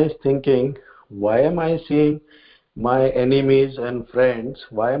Arjuna is thinking, why am I seeing my enemies and friends?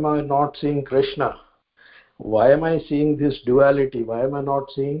 Why am I not seeing Krishna? Why am I seeing this duality? Why am I not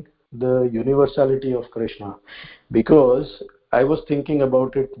seeing the universality of Krishna? Because I was thinking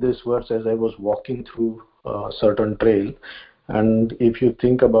about it, this verse, as I was walking through a certain trail. And if you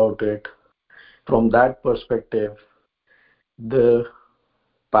think about it from that perspective, the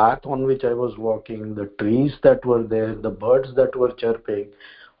path on which I was walking, the trees that were there, the birds that were chirping,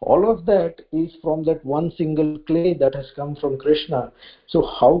 all of that is from that one single clay that has come from Krishna. So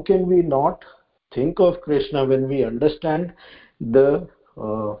how can we not think of Krishna when we understand the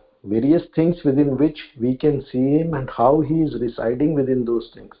various things within which we can see him and how he is residing within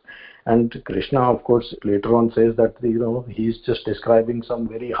those things? And Krishna, of course, later on says that he is just describing some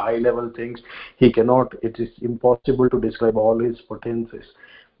very high level things. It is impossible to describe all his potencies.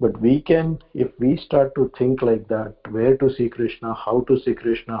 But we can, if we start to think like that, where to see Krishna, how to see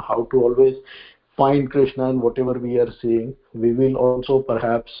Krishna, how to always find Krishna in whatever we are seeing, we will also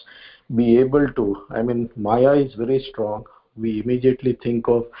perhaps be able to. I mean, Maya is very strong. We immediately think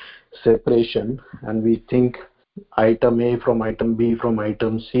of separation and we think item A from item B from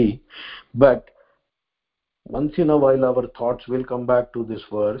item C. But once in a while our thoughts will come back to this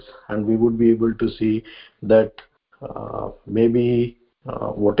verse and we would be able to see that maybe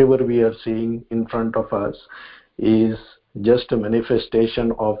whatever we are seeing in front of us is just a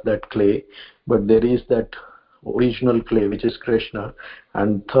manifestation of that clay, but there is that original clay which is Krishna,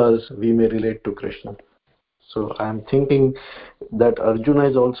 and thus we may relate to Krishna. So I am thinking that Arjuna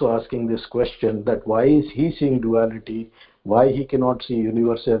is also asking this question, that why is he seeing duality, why he cannot see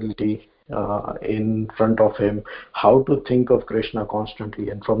universality in front of him, how to think of Krishna constantly,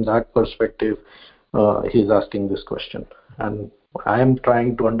 and from that perspective he is asking this question. And I am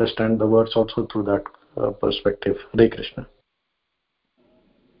trying to understand the words also through that perspective. Hare Krishna.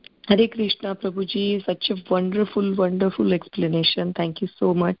 Hare Krishna, Prabhuji. Such a wonderful, wonderful explanation. Thank you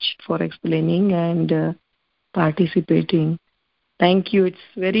so much for explaining and participating. Thank you. It's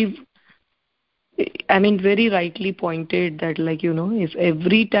very rightly pointed that, if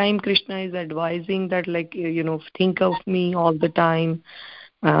every time Krishna is advising that, think of me all the time,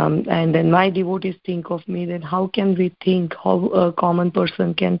 and then my devotees think of me, then how can we think? How a common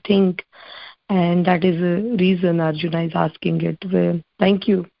person can think? And that is the reason Arjuna is asking it. Well, thank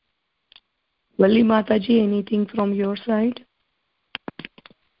you. Valli Mataji, anything from your side?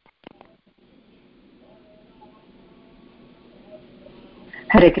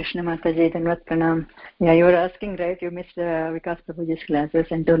 Hare Krishna Mataji, Dhanvat Pranam. Yeah, you were asking, right? You missed Vikas Prabhuji's classes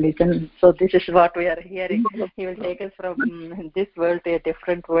and to listen. So this is what we are hearing. He will take us from this world to a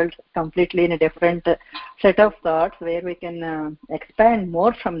different world, completely in a different set of thoughts where we can expand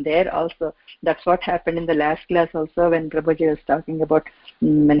more from there also. That's what happened in the last class also when Prabhuji was talking about,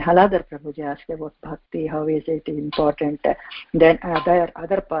 when Haladhar Prabhuji asked about bhakti, how is it important. Then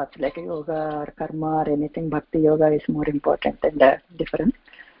other paths like yoga or karma or anything, bhakti yoga is more important and different.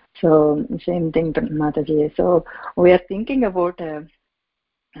 So same thing, Mataji. So we are thinking about in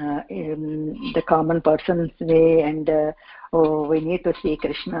the common person's way, and we need to see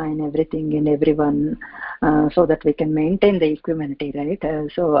Krishna in everything, in everyone, so that we can maintain the equanimity, right?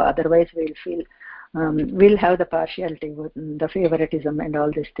 So otherwise we'll feel we'll have the partiality, the favoritism and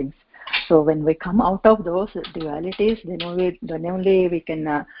all these things. So when we come out of those dualities, then only we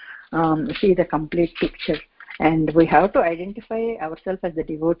can see the complete picture. And we have to identify ourselves as the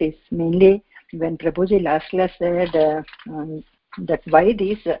devotees. Mainly when Prabhuji last class said that why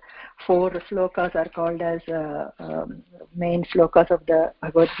these 4 slokas are called as main slokas of the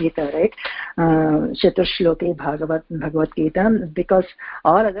Bhagavad Gita, right? Chaturshloki Bhagavad Gita, because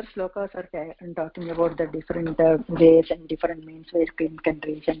all other slokas are talking about the different ways and different means where we can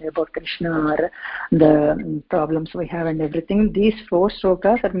reach, and about Krishna or the problems we have and everything. These 4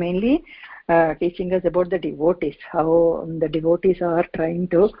 slokas are mainly teaching us about the devotees, how the devotees are trying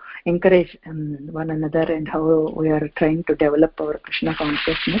to encourage one another and how we are trying to develop our Krishna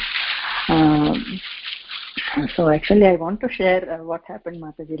consciousness. So actually I want to share what happened,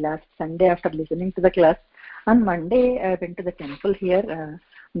 Mataji, last Sunday after listening to the class. On Monday I went to the temple here.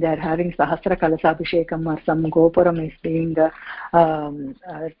 They are having Sahasra Kalasabhishekam, or some Gopuram is being done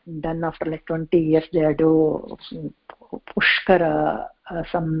after like 20 years. They do Pushkara,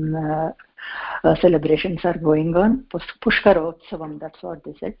 some celebrations are going on. Pushkarotsavam, that's what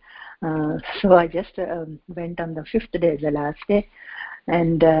they said. So I just went on the 5th day, the last day,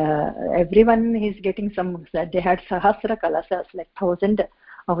 and everyone is getting some. They had Sahasra Kalasas, like 1,000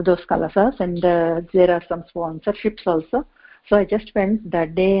 of those Kalasas, and there are some sponsorships also. So I just went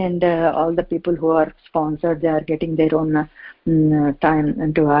that day, and all the people who are sponsored, they are getting their own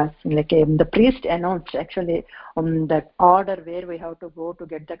time to us. Like the priest announced actually that order where we have to go to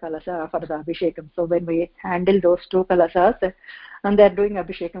get the kalasa for the abhishekam. So when we handle those 2 kalasas, and they are doing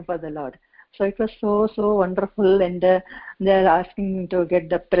abhishekam for the Lord. So it was so wonderful, and they are asking to get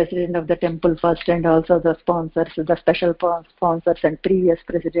the president of the temple first, and also the sponsors, the special sponsors and previous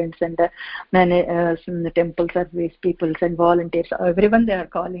presidents, and many temple service peoples and volunteers. Everyone they are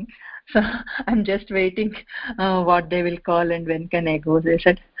calling. So I'm just waiting what they will call and when can I go. They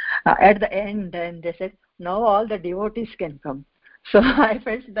said at the end, and they said now all the devotees can come. So I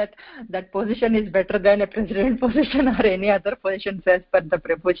felt that position is better than a president position or any other position, as per the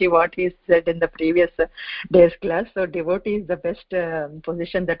Prabhuji what he said in the previous day's class. So devotee is the best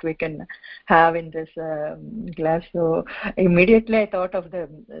position that we can have in this class. So immediately I thought of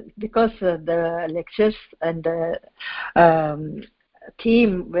because the lectures and the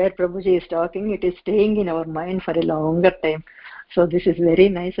theme where Prabhuji is talking, it is staying in our mind for a longer time. So this is very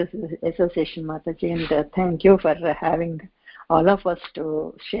nice association, Mataji, and thank you for having all of us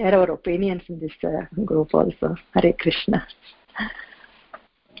to share our opinions in this group also. Hare Krishna.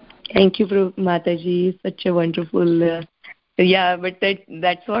 Thank you, Mataji. Such a wonderful but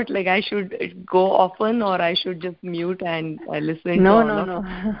that's what, like, I should go often, or I should just mute and listen. No.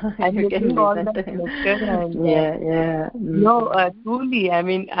 I'm listening all that lecture and no, truly. I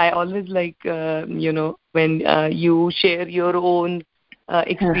mean, I always like when you share your own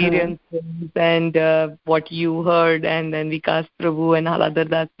experiences and what you heard, and then Vikas Prabhu and Haladhar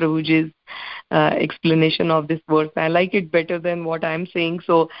Das Prabhuji's explanation of this verse. I like it better than what I'm saying,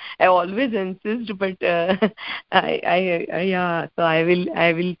 so I always insist. But so I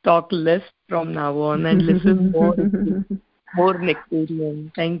will talk less from now on and listen more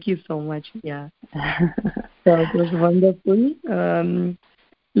nectarian. Thank you so much. Yeah, so it was wonderful.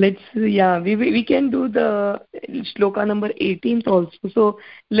 We can do the shloka number 18th also. So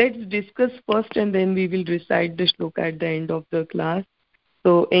let's discuss first, and then we will recite the shloka at the end of the class.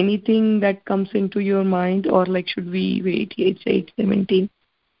 So anything that comes into your mind, or like, should we wait? It's 8:17.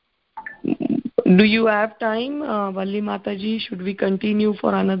 Do you have time, Valli Mataji? Should we continue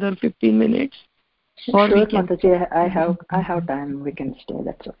for another 15 minutes? Or sure, Mataji, I have time. We can stay.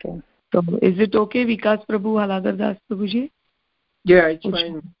 That's okay. So is it okay, Vikas Prabhu, Haladhar Das Prabhuji? Yeah, it's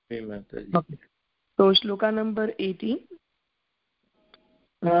fine with me, Mataji. Okay. So shloka number 18.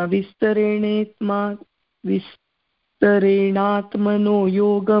 विस्तरेणात्मनो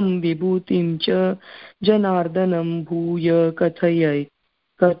योगं विभूतिं च जनार्दनं भूय कथय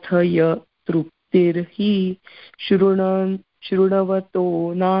तृप्तिर्हि शृण्वतो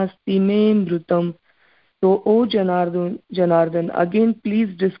नास्ति मे मृतम्. So, O Janardan, again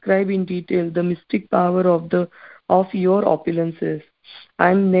please describe in detail the mystic power of your opulences. I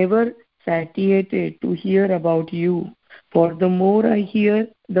am never satiated to hear about you, for the more I hear,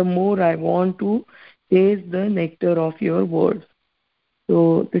 the more I want to taste the nectar of your words.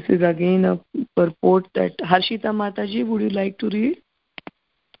 So this is again a purport that Harshita Mataji, would you like to read?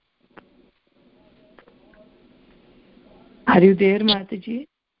 Are you there, Mataji?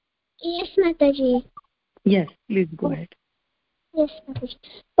 Yes, Mataji. Yes, please go ahead. Yes, Mataji.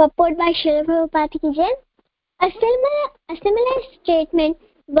 Purport by Srila Prabhupada ki jai. A similar statement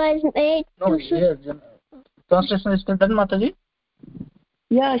was made Translation is done, Mataji?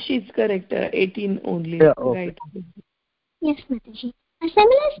 Yeah, she's correct. 18 only. Yeah, okay. Right. Yes, Mataji. A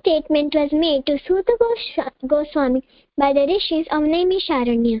similar statement was made to Suta Goswami by the rishis of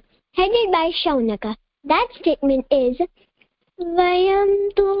Naimisharanya, headed by Shaunaka. That statement is Vayam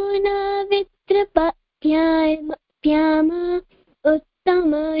tu na vitrapyama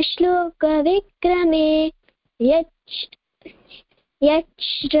uttama shloka vikrame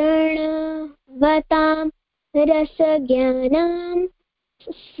yachrana vatam rasagyanam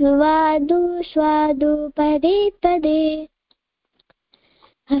swadu pade pade.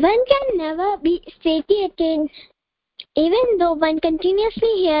 One can never be satiated even though one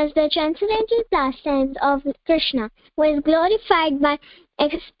continuously hears the transcendental pastimes of Krishna, who is glorified by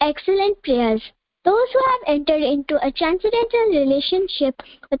excellent prayers. Those who have entered into a transcendental relationship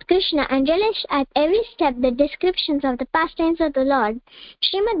with Krishna and relish at every step the descriptions of the pastimes of the Lord.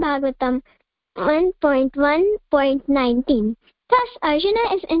 Srimad Bhagavatam 1.1.19. Thus,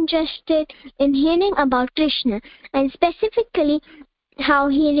 Arjuna is interested in hearing about Krishna, and specifically how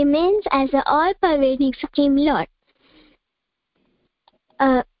he remains as the all-pervading Supreme Lord.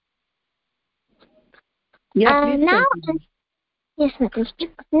 Now,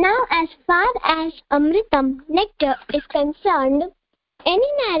 as far as Amritam nectar is concerned,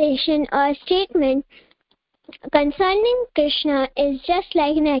 any narration or statement concerning Krishna is just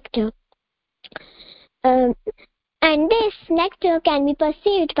like nectar. And this nectar can be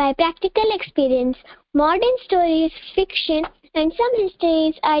perceived by practical experience. Modern stories, fiction, and some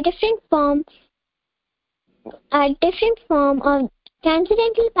histories are different form of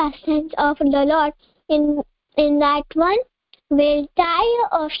transcendental pastimes of the Lord. In that one will tire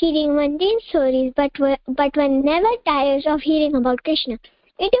of hearing mundane stories, but one never tires of hearing about Krishna.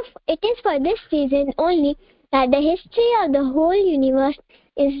 It is for this reason only that the history of the whole universe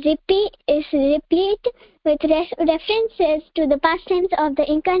is replete with references to the pastimes of the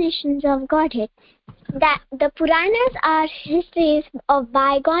incarnations of Godhead. That the Puranas are histories of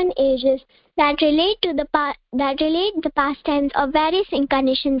bygone ages that relate the pastimes of various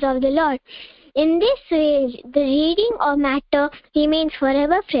incarnations of the Lord. In this way, the reading of matter remains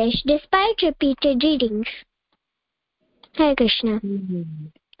forever fresh despite repeated readings. Hare Krishna.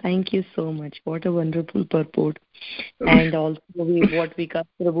 Thank you so much. What a wonderful purport. And also what Vikas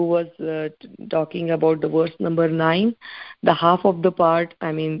Prabhu was talking about, the verse number 9, the half of the part,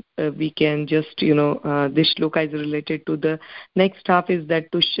 we can just, this shloka is related to the next half, is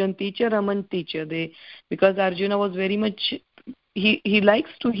that Tushyanti cha Ramanti cha. Because Arjuna was very much, he likes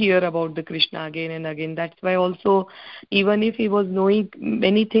to hear about the Krishna again and again. That's why also, even if he was knowing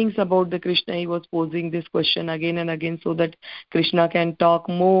many things about the Krishna, he was posing this question again and again, so that Krishna can talk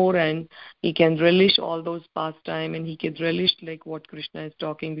more and he can relish all those pastime, and he can relish like what Krishna is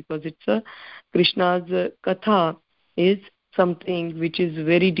talking, because it's a Krishna's katha is something which is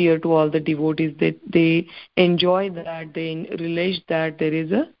very dear to all the devotees. They enjoy that, they relish that. There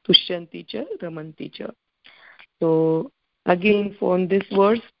is a Tushyanti cha Ramanti cha. So again, for this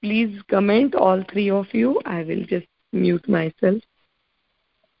verse, please comment, all three of you. I will just mute myself.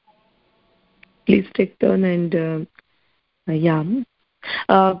 Please take turn and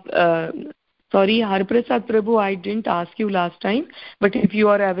sorry, Harprasad Prabhu, I didn't ask you last time, but if you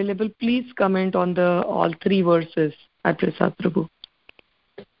are available, please comment on the all three verses. Harprasad Prabhu.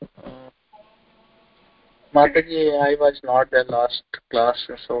 Mataji, I was not there last class,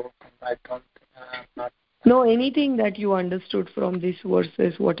 so I don't not. No, anything that you understood from these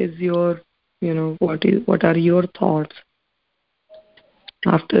verses, what is your, what are your thoughts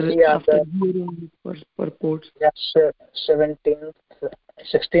after hearing these purports? Yes, 17th,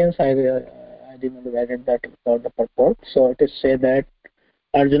 16th, I remember I read that about the purport. So it is say that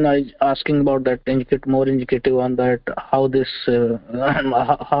Arjuna is asking about that, more indicative on that, how this,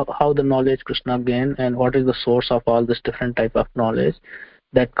 how the knowledge Krishna gain, and what is the source of all this different type of knowledge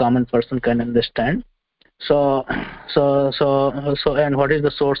that common person can understand. So and what is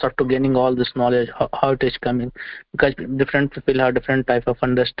the source of to gaining all this knowledge, how it is coming, because different people have different type of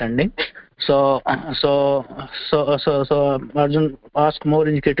understanding. So Arjun asked more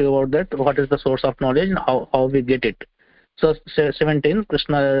indicative about that, what is the source of knowledge and how we get it. So 17,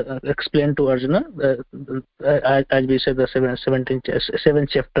 Krishna explained to Arjuna, as we said, the 7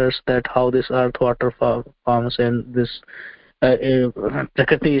 chapters, that how this earth, water forms, and this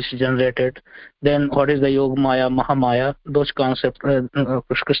Prakriti is generated. Then what is the Yoga Maya, Mahamaya? Those concepts,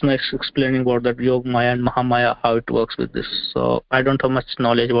 Krishna is explaining about that Yoga Maya and Mahamaya, how it works with this. So I don't have much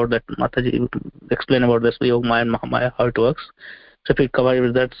knowledge about that. Mataji, explain about this Yoga Maya and Mahamaya, how it works. So if we cover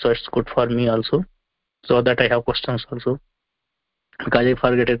with that, so it's good for me also. So that I have questions also, because I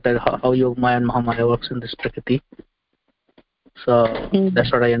forget it, that how Yoga Maya and Mahamaya works in this Prakriti. So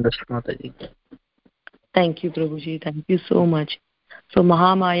that's what I understood, Mataji. Thank you, Prabhuji. Thank you so much. So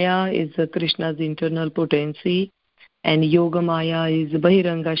Mahamaya is Krishna's internal potency, and Yoga Maya is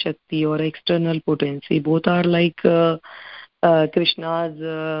Bahiranga Shakti or external potency. Both are like Krishna's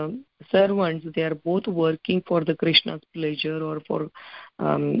servants. They are both working for the Krishna's pleasure, or for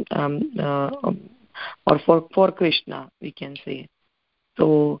Krishna, we can say.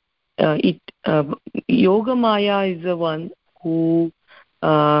 So Yoga Maya is the one who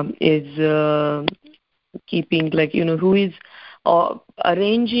is keeping, who is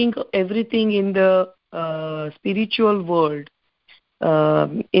arranging everything in the spiritual world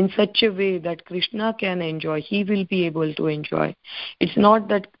in such a way that Krishna can enjoy, he will be able to enjoy. It's not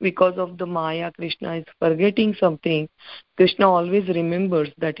that because of the Maya Krishna is forgetting something. Krishna always remembers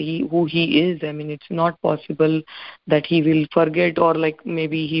that who he is. It's not possible that he will forget, or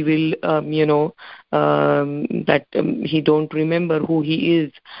maybe he will he don't remember who he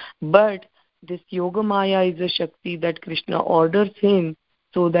is. But this Yoga Maya is a Shakti that Krishna orders him,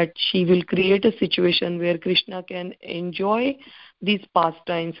 so that she will create a situation where Krishna can enjoy these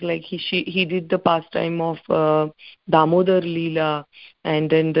pastimes. Like he did the pastime of Damodar Leela, and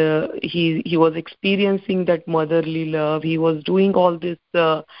then he was experiencing that motherly love. He was doing all this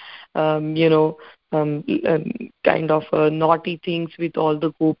kind of naughty things with all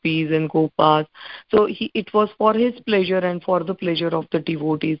the gopis and gopas. So it was for his pleasure and for the pleasure of the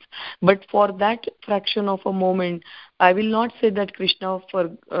devotees. But for that fraction of a moment, I will not say that Krishna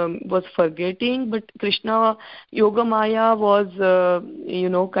was forgetting, but Krishna Yogamaya was,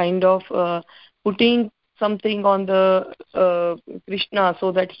 kind of putting something on the Krishna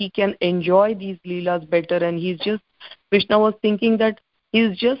so that he can enjoy these leelas better. And Krishna was thinking that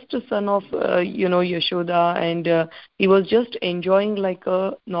he's just a son of, Yashoda, and he was just enjoying like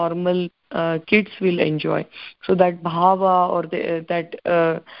a normal kids will enjoy. So that bhava or that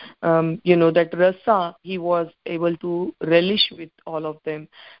rasa, he was able to relish with all of them,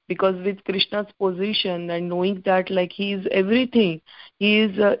 because with Krishna's position and knowing that like he is everything, he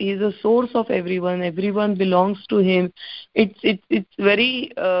is a source of everyone belongs to him. It's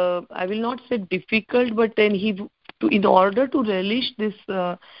very I will not say difficult, but then in order to relish this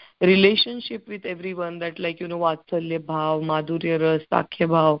relationship with everyone, that Vatsalya Bhav, Madhurya Ras, Sakhya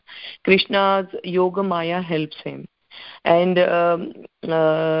Bhav, Krishna's Yoga Maya helps him. And then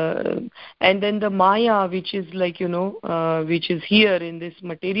the Maya, which is which is here in this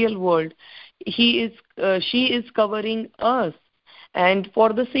material world, she is covering us, and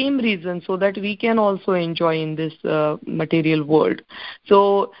for the same reason, so that we can also enjoy in this material world.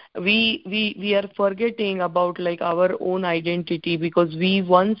 So we are forgetting about like our own identity, because we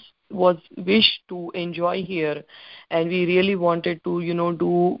once was wished to enjoy here, and we really wanted to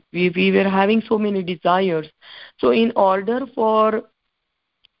we were having so many desires. So in order for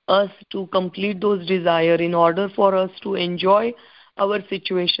us to complete those desires, in order for us to enjoy our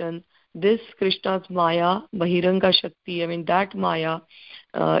situation, this Krishna's Maya, Bahiranga Shakti, that Maya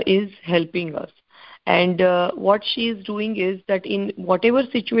is helping us. And what she is doing is that in whatever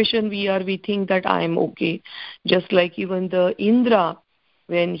situation we are, we think that I am okay. Just like even the Indra,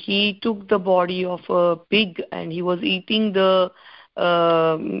 when he took the body of a pig and he was eating the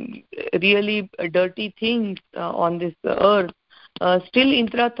really dirty things on this earth, still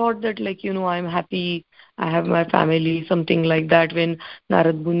Indra thought that I'm happy, I have my family, something like that. When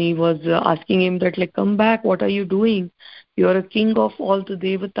Narad Muni was asking him that come back, what are you doing? You are a king of all the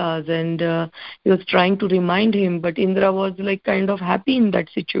devatas, and he was trying to remind him, but Indra was kind of happy in that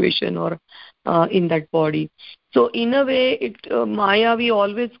situation or in that body. So in a way, Maya, we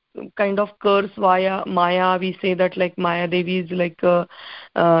always kind of curse via Maya. We say that Maya Devi is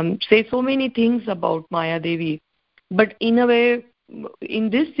say so many things about Maya Devi. But in a way, in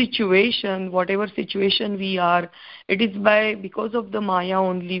this situation, whatever situation we are, it is because of the Maya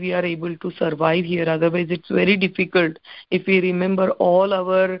only we are able to survive here. Otherwise, it's very difficult if we remember all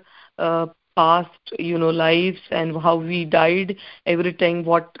our past lives and how we died every time,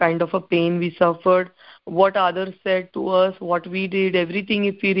 what kind of a pain we suffered, what others said to us, what we did, everything.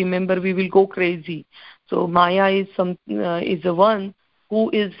 If we remember, we will go crazy. So Maya is the one who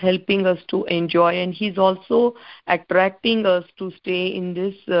is helping us to enjoy, and he's also attracting us to stay in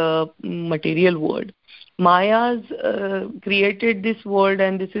this material world. Maya's created this world,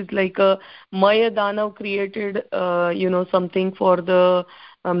 and this is like a Maya Danav created something for the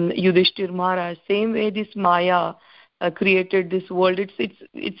Yudhishthir Maharaj. Same way this Maya created this world.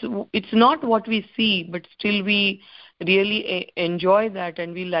 It's not what we see, but still we really enjoy that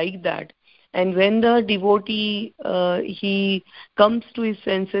and we like that. And when the devotee he comes to his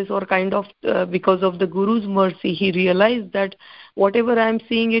senses, or kind of because of the Guru's mercy, he realized that whatever I am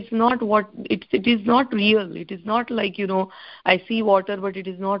seeing, it is not real. It is not I see water, but it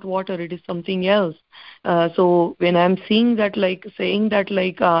is not water. It is something else. So when I am seeing that, saying that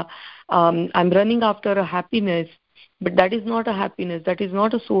I'm running after a happiness, but that is not a happiness. That is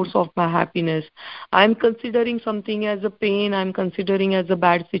not a source of my happiness. I'm considering something as a pain. I'm considering as a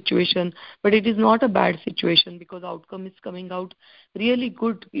bad situation. But it is not a bad situation, because outcome is coming out really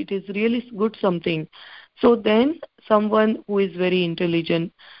good. It is really good something. So then someone who is very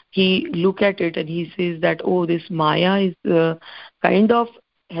intelligent, he look at it and he says that, oh, this Maya is kind of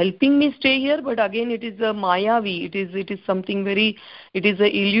helping me stay here, but again it is a Mayavi. It is something it is a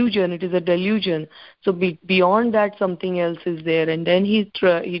illusion, it is a delusion. So beyond that, something else is there. And then he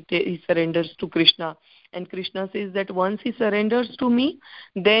surrenders to Krishna, and Krishna says that once he surrenders to me,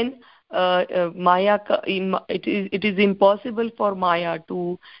 then Maya, it is impossible for Maya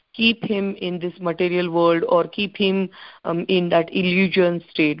to keep him in this material world or keep him in that illusion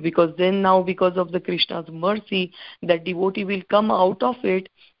state, because then now, because of the Krishna's mercy, that devotee will come out of it,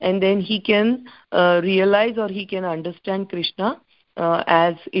 and then he can realize, or he can understand Krishna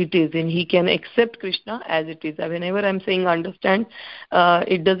as it is, and he can accept Krishna as it is. Whenever I'm saying understand,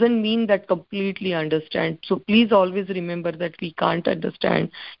 it doesn't mean that completely understand. So please always remember that we can't understand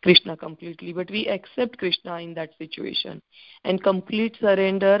Krishna completely, but we accept Krishna in that situation. And complete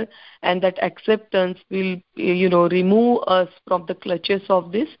surrender and that acceptance will, remove us from the clutches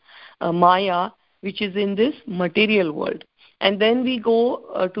of this Maya, which is in this material world. And then we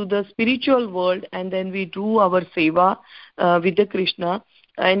go to the spiritual world, and then we do our seva with the Krishna,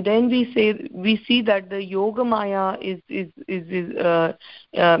 and then we see that the Yoga Maya is it's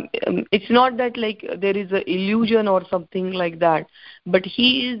not that like there is an illusion or something like that, but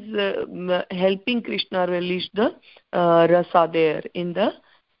he is helping Krishna release the rasa there in the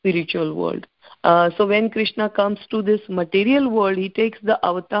spiritual world. So when Krishna comes to this material world, he takes the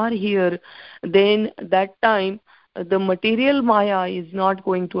avatar here, then that time the material Maya is not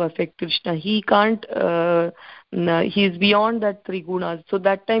going to affect Krishna. He can't, he is beyond that three gunas. So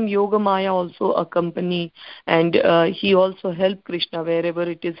that time Yoga Maya also accompany, and he also help Krishna wherever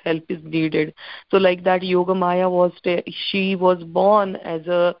it is help is needed. So like that Yoga Maya she was born as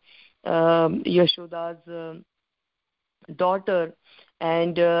a Yashoda's daughter,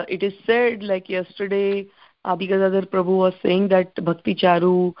 and it is said, like yesterday Abhigadadhar Prabhu was saying that Bhakti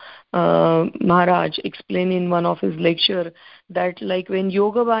Charu Maharaj explained in one of his lecture that like when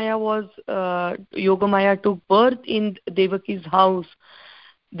Yoga Maya took birth in Devaki's house,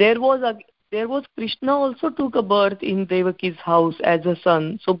 there was Krishna also took a birth in Devaki's house as a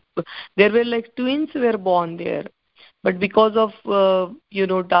son. So there were like twins were born there. But because of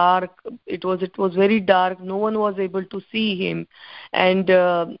dark, it was very dark. No one was able to see him, and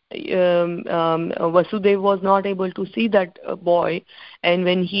Vasudeva was not able to see that boy. And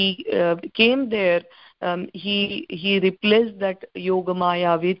when he came there, he replaced that Yoga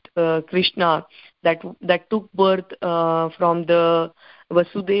Maya with Krishna that took birth from the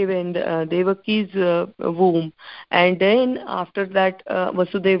Vasudeva and Devaki's womb. And then after that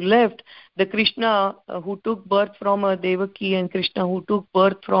Vasudeva left, the Krishna who took birth from Devaki and Krishna who took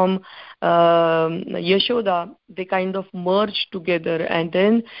birth from Yashoda, they kind of merged together, and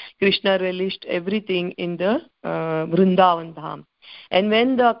then Krishna released everything in the Vrindavan Dham. And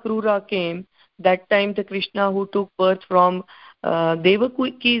when the Akrura came, that time the Krishna who took birth from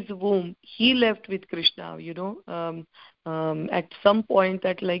Devaki's womb, he left with Krishna, at some point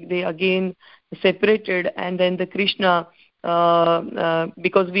that like they again separated, and then the Krishna,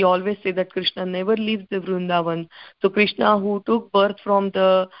 because we always say that Krishna never leaves the Vrindavan. So Krishna who took birth from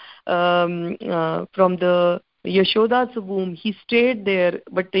the Yashoda's womb, he stayed there,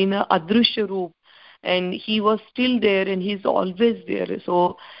 but in a Adrushya Roop, and he was still there, and he's always there.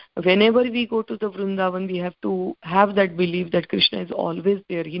 So whenever we go to the Vrindavan, we have to have that belief that Krishna is always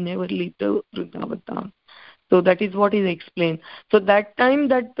there. He never leaves the Vrindavan Dham. So that is what is explained. So that time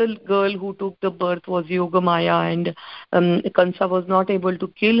that the girl who took the birth was Yoga Maya, and Kansa was not able to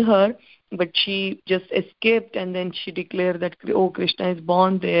kill her, but she just escaped, and then she declared that, oh, Krishna is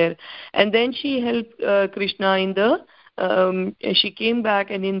born there. And then she helped Krishna in the she came back,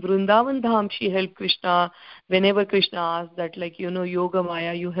 and in Vrindavan Dham she helped Krishna whenever Krishna asked that, like, Yoga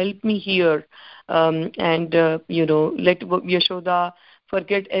Maya, you help me here, and let Yashoda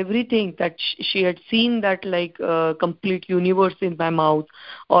forget everything that she had seen, that like complete universe in my mouth,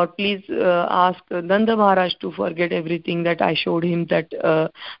 or please ask Nanda Maharaj to forget everything that I showed him, that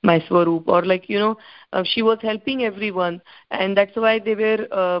my Swaroop, or like she was helping everyone. And that's why they were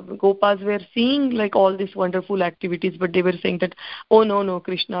Gopas were seeing like all these wonderful activities, but they were saying that, oh no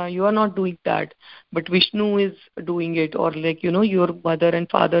Krishna, you are not doing that, but Vishnu is doing it, or like your mother and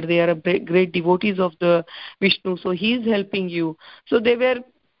father, they are great devotees of the Vishnu, so he is helping you. So they were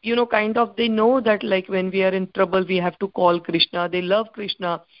kind of, they know that like when we are in trouble we have to call Krishna. They love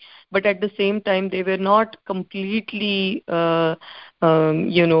Krishna, but at the same time they were not completely in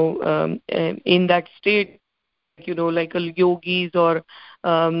that state, like yogis or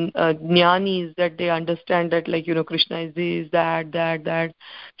jnanis, that they understand that like Krishna is this, that.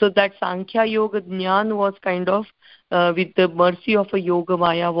 So that Sankhya Yoga Jnan was kind of with the mercy of a Yoga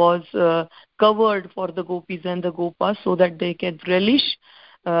Maya was covered for the gopis and the gopas, so that they can relish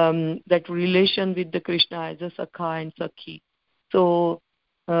that relation with the Krishna as a Sakha and Sakhi. So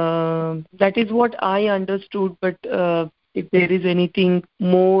that is what I understood, but if there is anything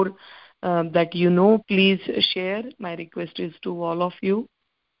more that please share. My request is to all of you.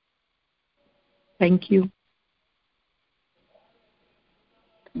 Thank you.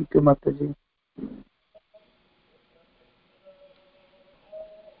 Thank you, Mataji.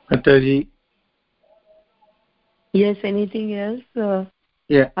 Mataji. Yes, anything else?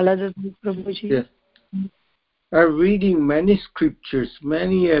 Yeah. Aladar Prabhuji. Yes. are reading many scriptures,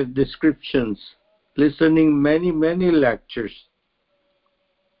 many descriptions, listening many lectures.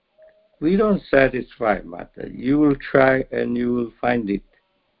 We don't satisfy, Mata. You will try and you will find it.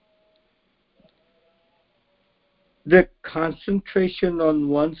 The concentration on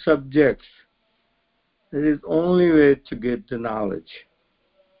one subject is the only way to get the knowledge.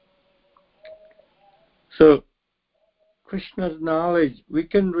 So, Krishna's knowledge, we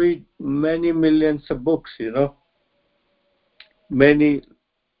can read many millions of books, Many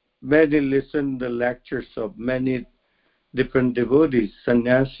listen the lectures of many different devotees,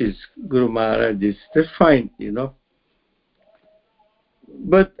 sannyasis, Guru Maharajis. That's fine,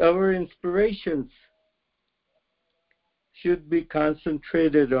 But our inspirations should be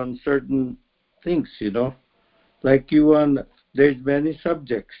concentrated on certain things, Like there's many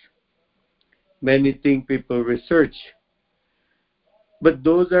subjects, many things people research. But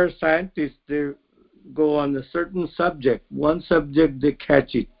those are scientists, they go on a certain subject, one subject they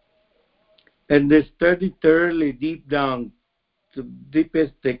catch it. And they study thoroughly deep down, the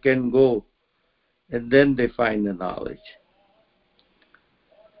deepest they can go, and then they find the knowledge.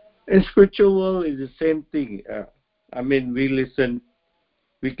 In spiritual world is the same thing. We listen,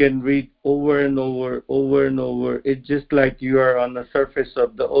 we can read over and over. It's just like you are on the surface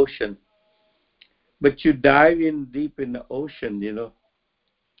of the ocean. But you dive in deep in the ocean,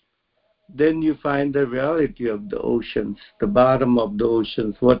 Then you find the reality of the oceans, the bottom of the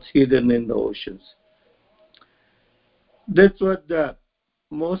oceans, what's hidden in the oceans. That's what the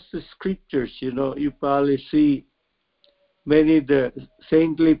most scriptures, you probably see many the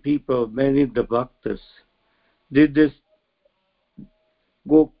saintly people, many the bhaktas, they just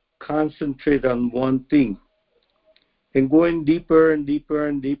go concentrate on one thing and going deeper and deeper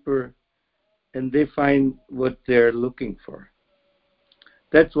and deeper, and they find what they're looking for.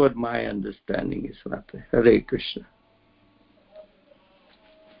 That's what my understanding is, Mata. Hare Krishna.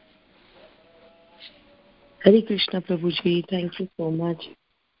 Hare Krishna, Prabhuji. Thank you so much.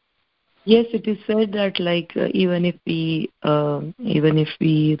 Yes, it is said that even if we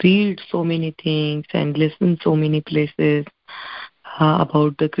read so many things and listen so many places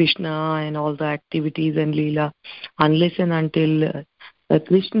about the Krishna and all the activities and Leela, unless and until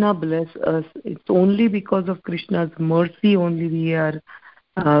Krishna bless us, it's only because of Krishna's mercy only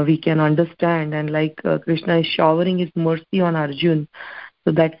we can understand. And Krishna is showering his mercy on Arjun,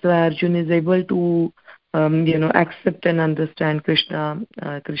 so that's why Arjun is able to accept and understand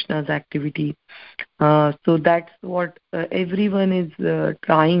Krishna's activity. So that's what everyone is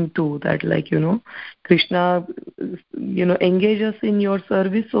trying to, that Krishna, engage us in your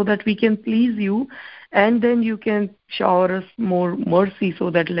service so that we can please you, and then you can shower us more mercy so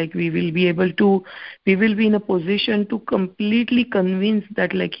that we will be in a position to completely convince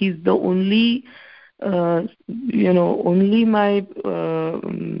that he's the only my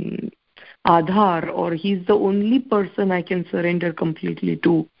Aadhar, or he's the only person I can surrender completely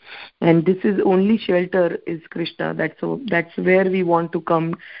to, and this is only shelter is Krishna. That's where we want to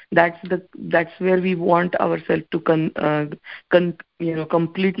come. That's where we want ourselves to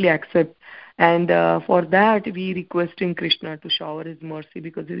completely accept. And for that we requesting Krishna to shower his mercy,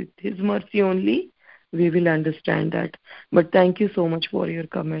 because it's his mercy only we will understand that. But thank you so much for your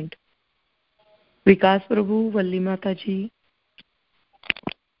comment. Vikas Prabhu, Valli Mataji.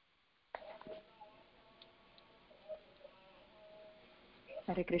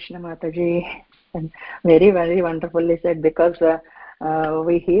 Hare Krishna, Mataji. And very wonderfully said, because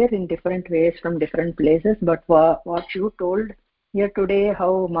we hear in different ways from different places, but what you told here today,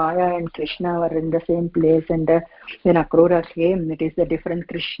 how Maya and Krishna were in the same place, and when Akrura came, it is the different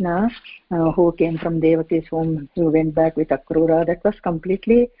Krishna who came from Devaki's home, who went back with Akrura. That was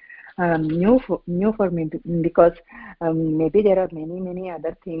completely new for me, because maybe there are many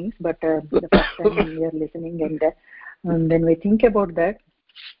other things, but the first time we are listening, and when we think about that,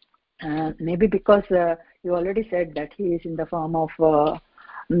 maybe because you already said that he is in the form of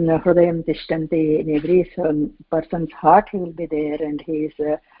Hridayam Tishtanti, in every person's heart he will be there, and he is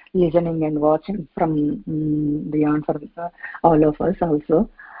listening and watching from beyond for all of us also.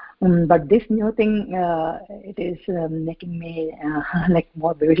 But this new thing, it is making me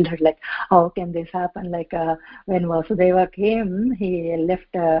more bewildered, how can this happen? When Vasudeva came, he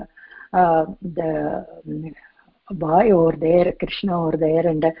left the boy over there, Krishna over there,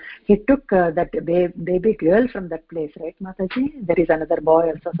 and he took that baby girl from that place, right, Mataji? There is another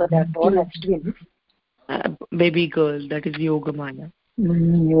boy also, so they are born as twins. Baby girl, that is Yogamaya.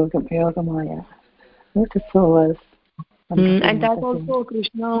 Yogamaya. That is so and that also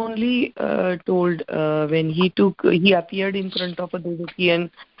Krishna only told when he appeared in front of a Devaki, and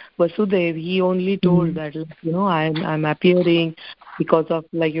Vasudev, he only told that, I'm appearing because of,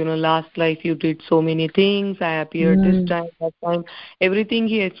 last life you did so many things. I appeared this time, that time. Everything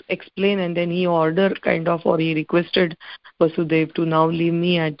he explained, and then he ordered or he requested Vasudev to now leave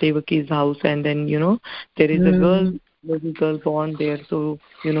me at Devaki's house, and then, there is a little girl born there, so,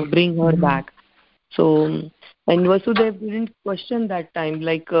 bring her back. So, and Vasudev didn't question that time,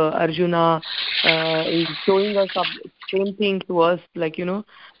 Arjuna is showing us same thing to us,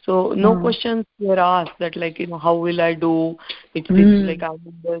 so no questions were asked that, how will I do? It's like I'm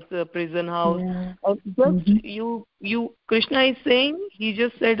in this prison house. Just Krishna is saying, he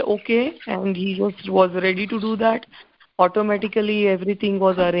just said okay, and he just was ready to do that. Automatically everything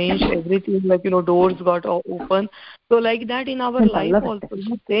was arranged, everything doors got open. So like that in our life also,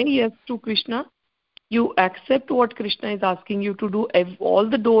 you say yes to Krishna, you accept what Krishna is asking you to do, all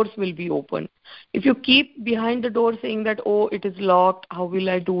the doors will be open. If you keep behind the door saying that, oh, it is locked, how will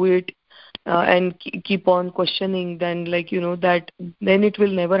I do it, and keep on questioning, then then it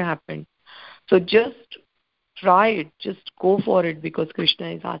will never happen. So just try it, just go for it, because Krishna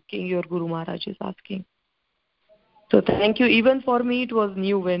is asking, your Guru Maharaj is asking. So thank you. Even for me, it was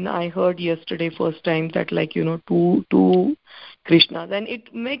new when I heard yesterday first time that two Krishnas. And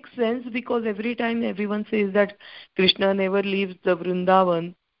it makes sense because every time everyone says that Krishna never leaves the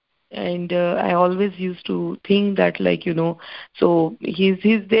Vrindavan. And I always used to think that so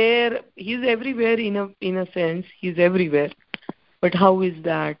he's there, he's everywhere in a sense, he's everywhere. But how is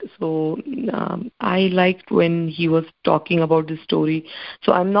that? So I liked when he was talking about this story.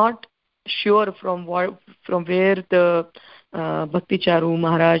 So I'm not sure from where the Bhakti Charu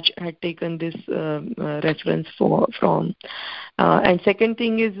Maharaj had taken this reference from. And second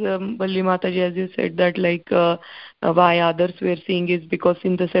thing is, Valli Mataji, as you said, that why others were seeing is because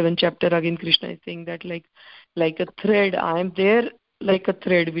in the 7th chapter again Krishna is saying that like a thread, I am there like a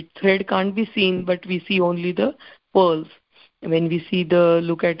thread, which thread can't be seen, but we see only the pearls. When we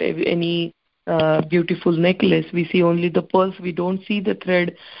look at any beautiful necklace, we see only the pearls, we don't see the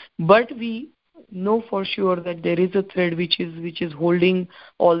thread, but we know for sure that there is a thread which is holding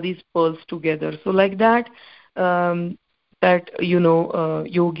all these pearls together. So like that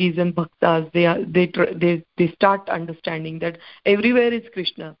yogis and bhaktas, they start understanding that everywhere is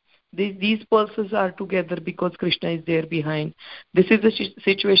Krishna. These pulses are together because Krishna is there behind. This is the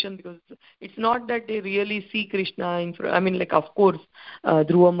situation, because it's not that they really see Krishna in front. I mean, of course,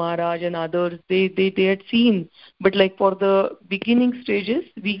 Dhruva Maharaj and others, they had seen. But for the beginning stages,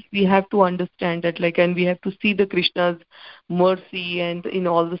 we have to understand that, and we have to see the Krishna's mercy, and in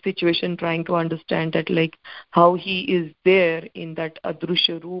all the situation trying to understand that, how he is there in that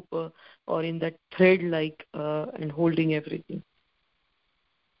Adrushya Rupa, or in that thread and holding everything.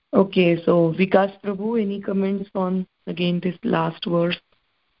 Okay, so Vikas Prabhu, any comments on, again, this last verse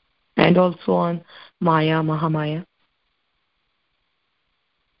and also on Maya, Mahamaya?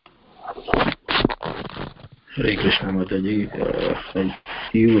 Hare Krishna Mataji,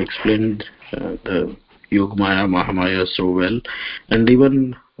 you explained the Yog Maya, Mahamaya so well, and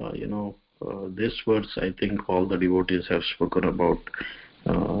even this verse I think all the devotees have spoken about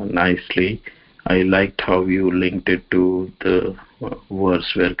nicely. I liked how you linked it to the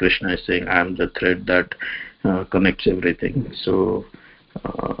verse where Krishna is saying, I am the thread that connects everything. So,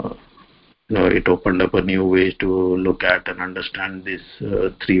 it opened up a new way to look at and understand these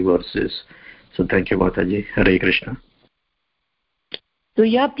 3 verses. So, thank you, Mataji. Hare Krishna. So,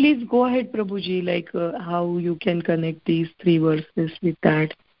 yeah, please go ahead, Prabhuji, how you can connect these 3 verses with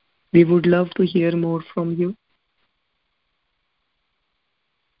that. We would love to hear more from you.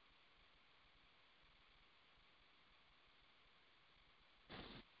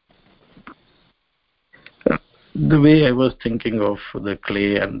 The way I was thinking of the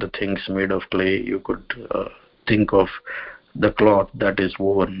clay and the things made of clay, you could think of the cloth that is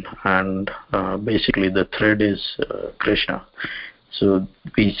woven, and basically the thread is Krishna. So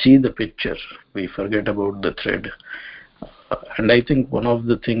we see the picture, we forget about the thread. And I think one of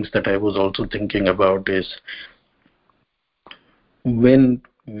the things that I was also thinking about is when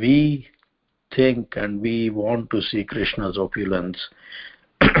we think and we want to see Krishna's opulence,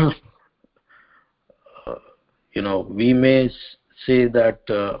 we may say that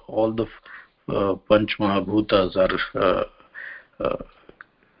all the Panch Mahabhutas are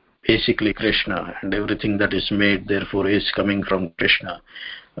basically Krishna, and everything that is made therefore is coming from Krishna.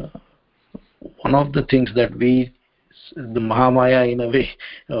 One of the things that the Mahamaya in a way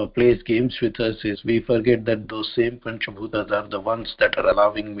plays games with us is we forget that those same Panchabhutas are the ones that are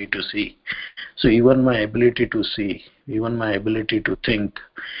allowing me to see. So even my ability to see, even my ability to think,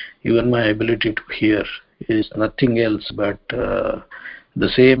 even my ability to hear is nothing else but the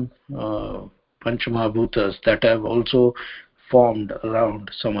same Panchamahabhutas that have also formed around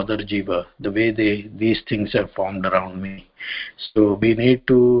some other jiva, the way these things have formed around me. So we need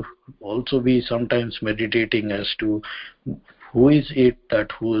to also be sometimes meditating as to who is it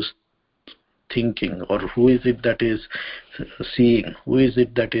that who is thinking, or who is it that is seeing, who is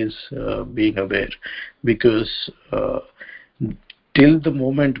it that is being aware. Because till the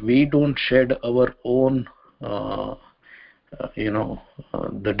moment we don't shed our own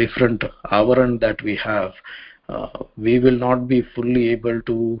the different avaran that we have, we will not be fully able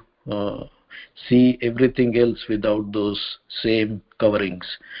to see everything else without those same coverings.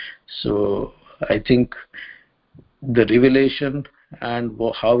 So I think the revelation and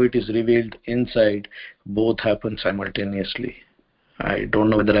how it is revealed inside both happen simultaneously. I don't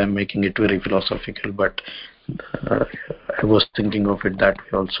know whether I'm making it very philosophical, but I was thinking of it that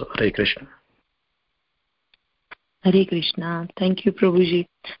way also. Hare Krishna. Hare Krishna. Thank you, Prabhuji.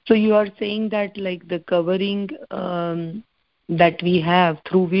 So you are saying that like the covering that we have,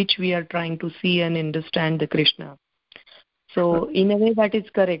 through which we are trying to see and understand the Krishna. So in a way that is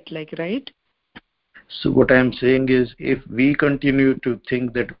correct, like, right? So what I am saying is, if we continue to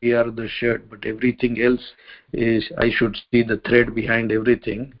think that we are the shirt, but everything else is, I should see the thread behind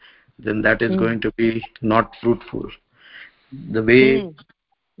everything, then that is going to be not fruitful. The way,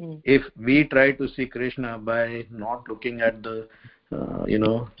 if we try to see Krishna by not looking at the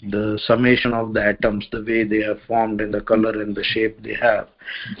the summation of the atoms, the way they are formed and the color and the shape they have,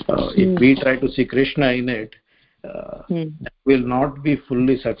 if we try to see Krishna in it, that will not be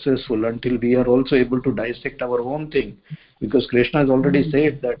fully successful until we are also able to dissect our own thing. Because Krishna has already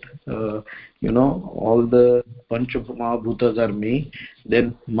said that all the Panchamahabhutas are me,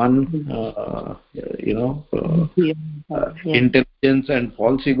 then man, intelligence and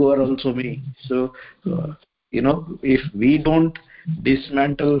false ego are also me. So if we don't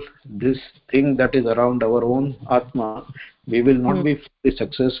dismantle this thing that is around our own Atma, we will not be fully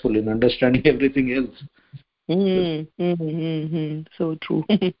successful in understanding everything else. So true.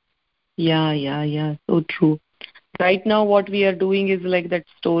 Yeah, so true. Right now what we are doing is like that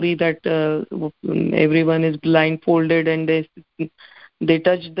story that everyone is blindfolded and they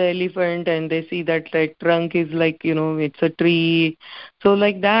touch the elephant and they see that like trunk is like it's a tree. So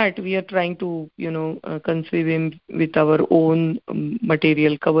like that we are trying to conceive him with our own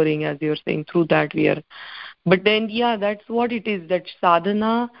material covering, as you're saying. Through that we are, but then that's what it is, that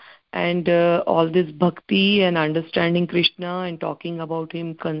sadhana and all this bhakti and understanding Krishna and talking about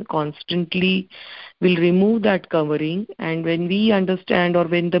him constantly will remove that covering. And when we understand, or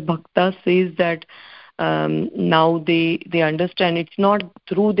when the bhakta says that now they understand, it's not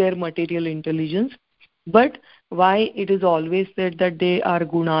through their material intelligence, but why it is always said that they are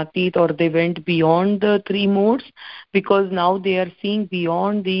gunatit, or they went beyond the three modes, because now they are seeing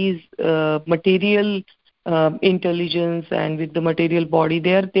beyond these material intelligence, and with the material body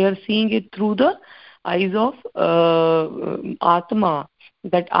they are seeing it through the eyes of Atma,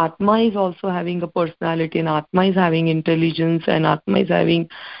 that Atma is also having a personality, and Atma is having intelligence, and Atma is having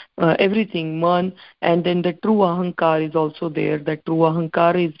everything, man, and then the true Ahankar is also there. That true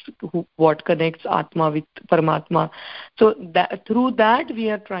Ahankar is what connects Atma with Paramatma. So that, through that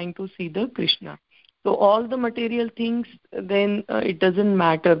we are trying to see the Krishna. So all the material things, then it doesn't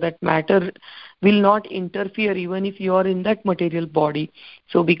matter. That matter will not interfere even if you are in that material body.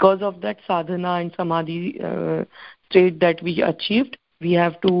 So because of that sadhana and samadhi state that we achieved, we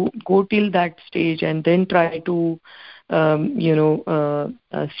have to go till that stage and then try to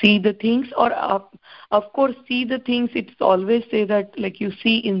see the things, or of course see the things. It's always say that like you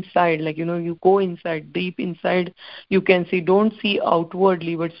see inside, like you go inside, deep inside you can see. Don't see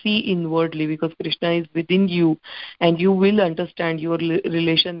outwardly but see inwardly, because Krishna is within you, and you will understand your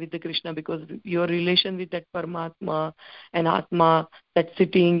relation with the Krishna, because your relation with that Paramatma and Atma that's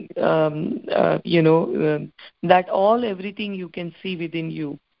sitting that all everything you can see within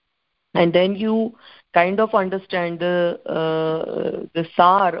you. And then you kind of understand the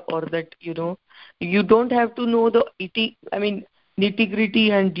sar, or that you don't have to know the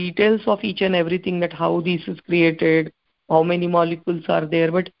nitty-gritty and details of each and everything, that how this is created, how many molecules are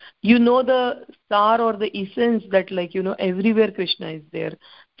there, but the sar or the essence, that everywhere Krishna is there.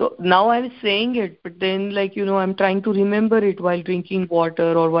 So now I'm saying it, but then I'm trying to remember it while drinking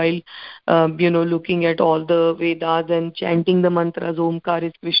water, or while looking at all the Vedas and chanting the mantras. Omkar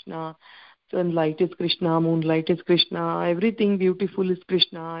is Krishna, sunlight is Krishna, moonlight is Krishna, everything beautiful is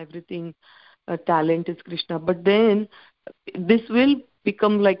Krishna, everything talent is Krishna. But then this will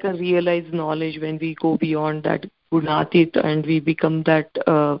become like a realized knowledge when we go beyond that gunatit and we become that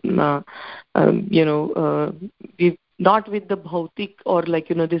not with the bhautik or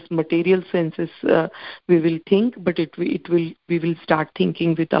this material senses we will think, but we will start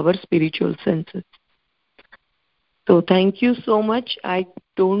thinking with our spiritual senses. So thank you so much. I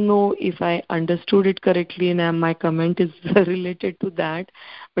don't know if I understood it correctly and my comment is related to that,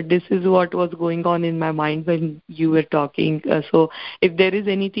 but this is what was going on in my mind when you were talking. So if there is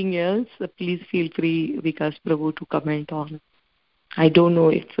anything else, please feel free, Vikas Prabhu, to comment on. I don't know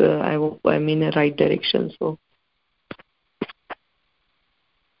if I'm in the right direction. So.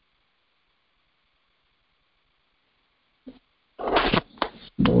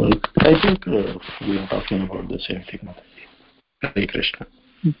 No, I think we are talking about the same thing. Hare Krishna.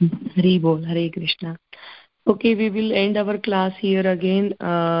 Hare Bol, Hare Krishna. Okay, we will end our class here again.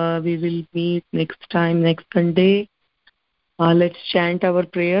 We will meet next time, next Sunday. Let's chant our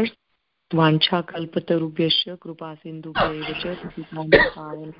prayers. Vancha kalpatarubhyasya kripa sindhubhya eva cha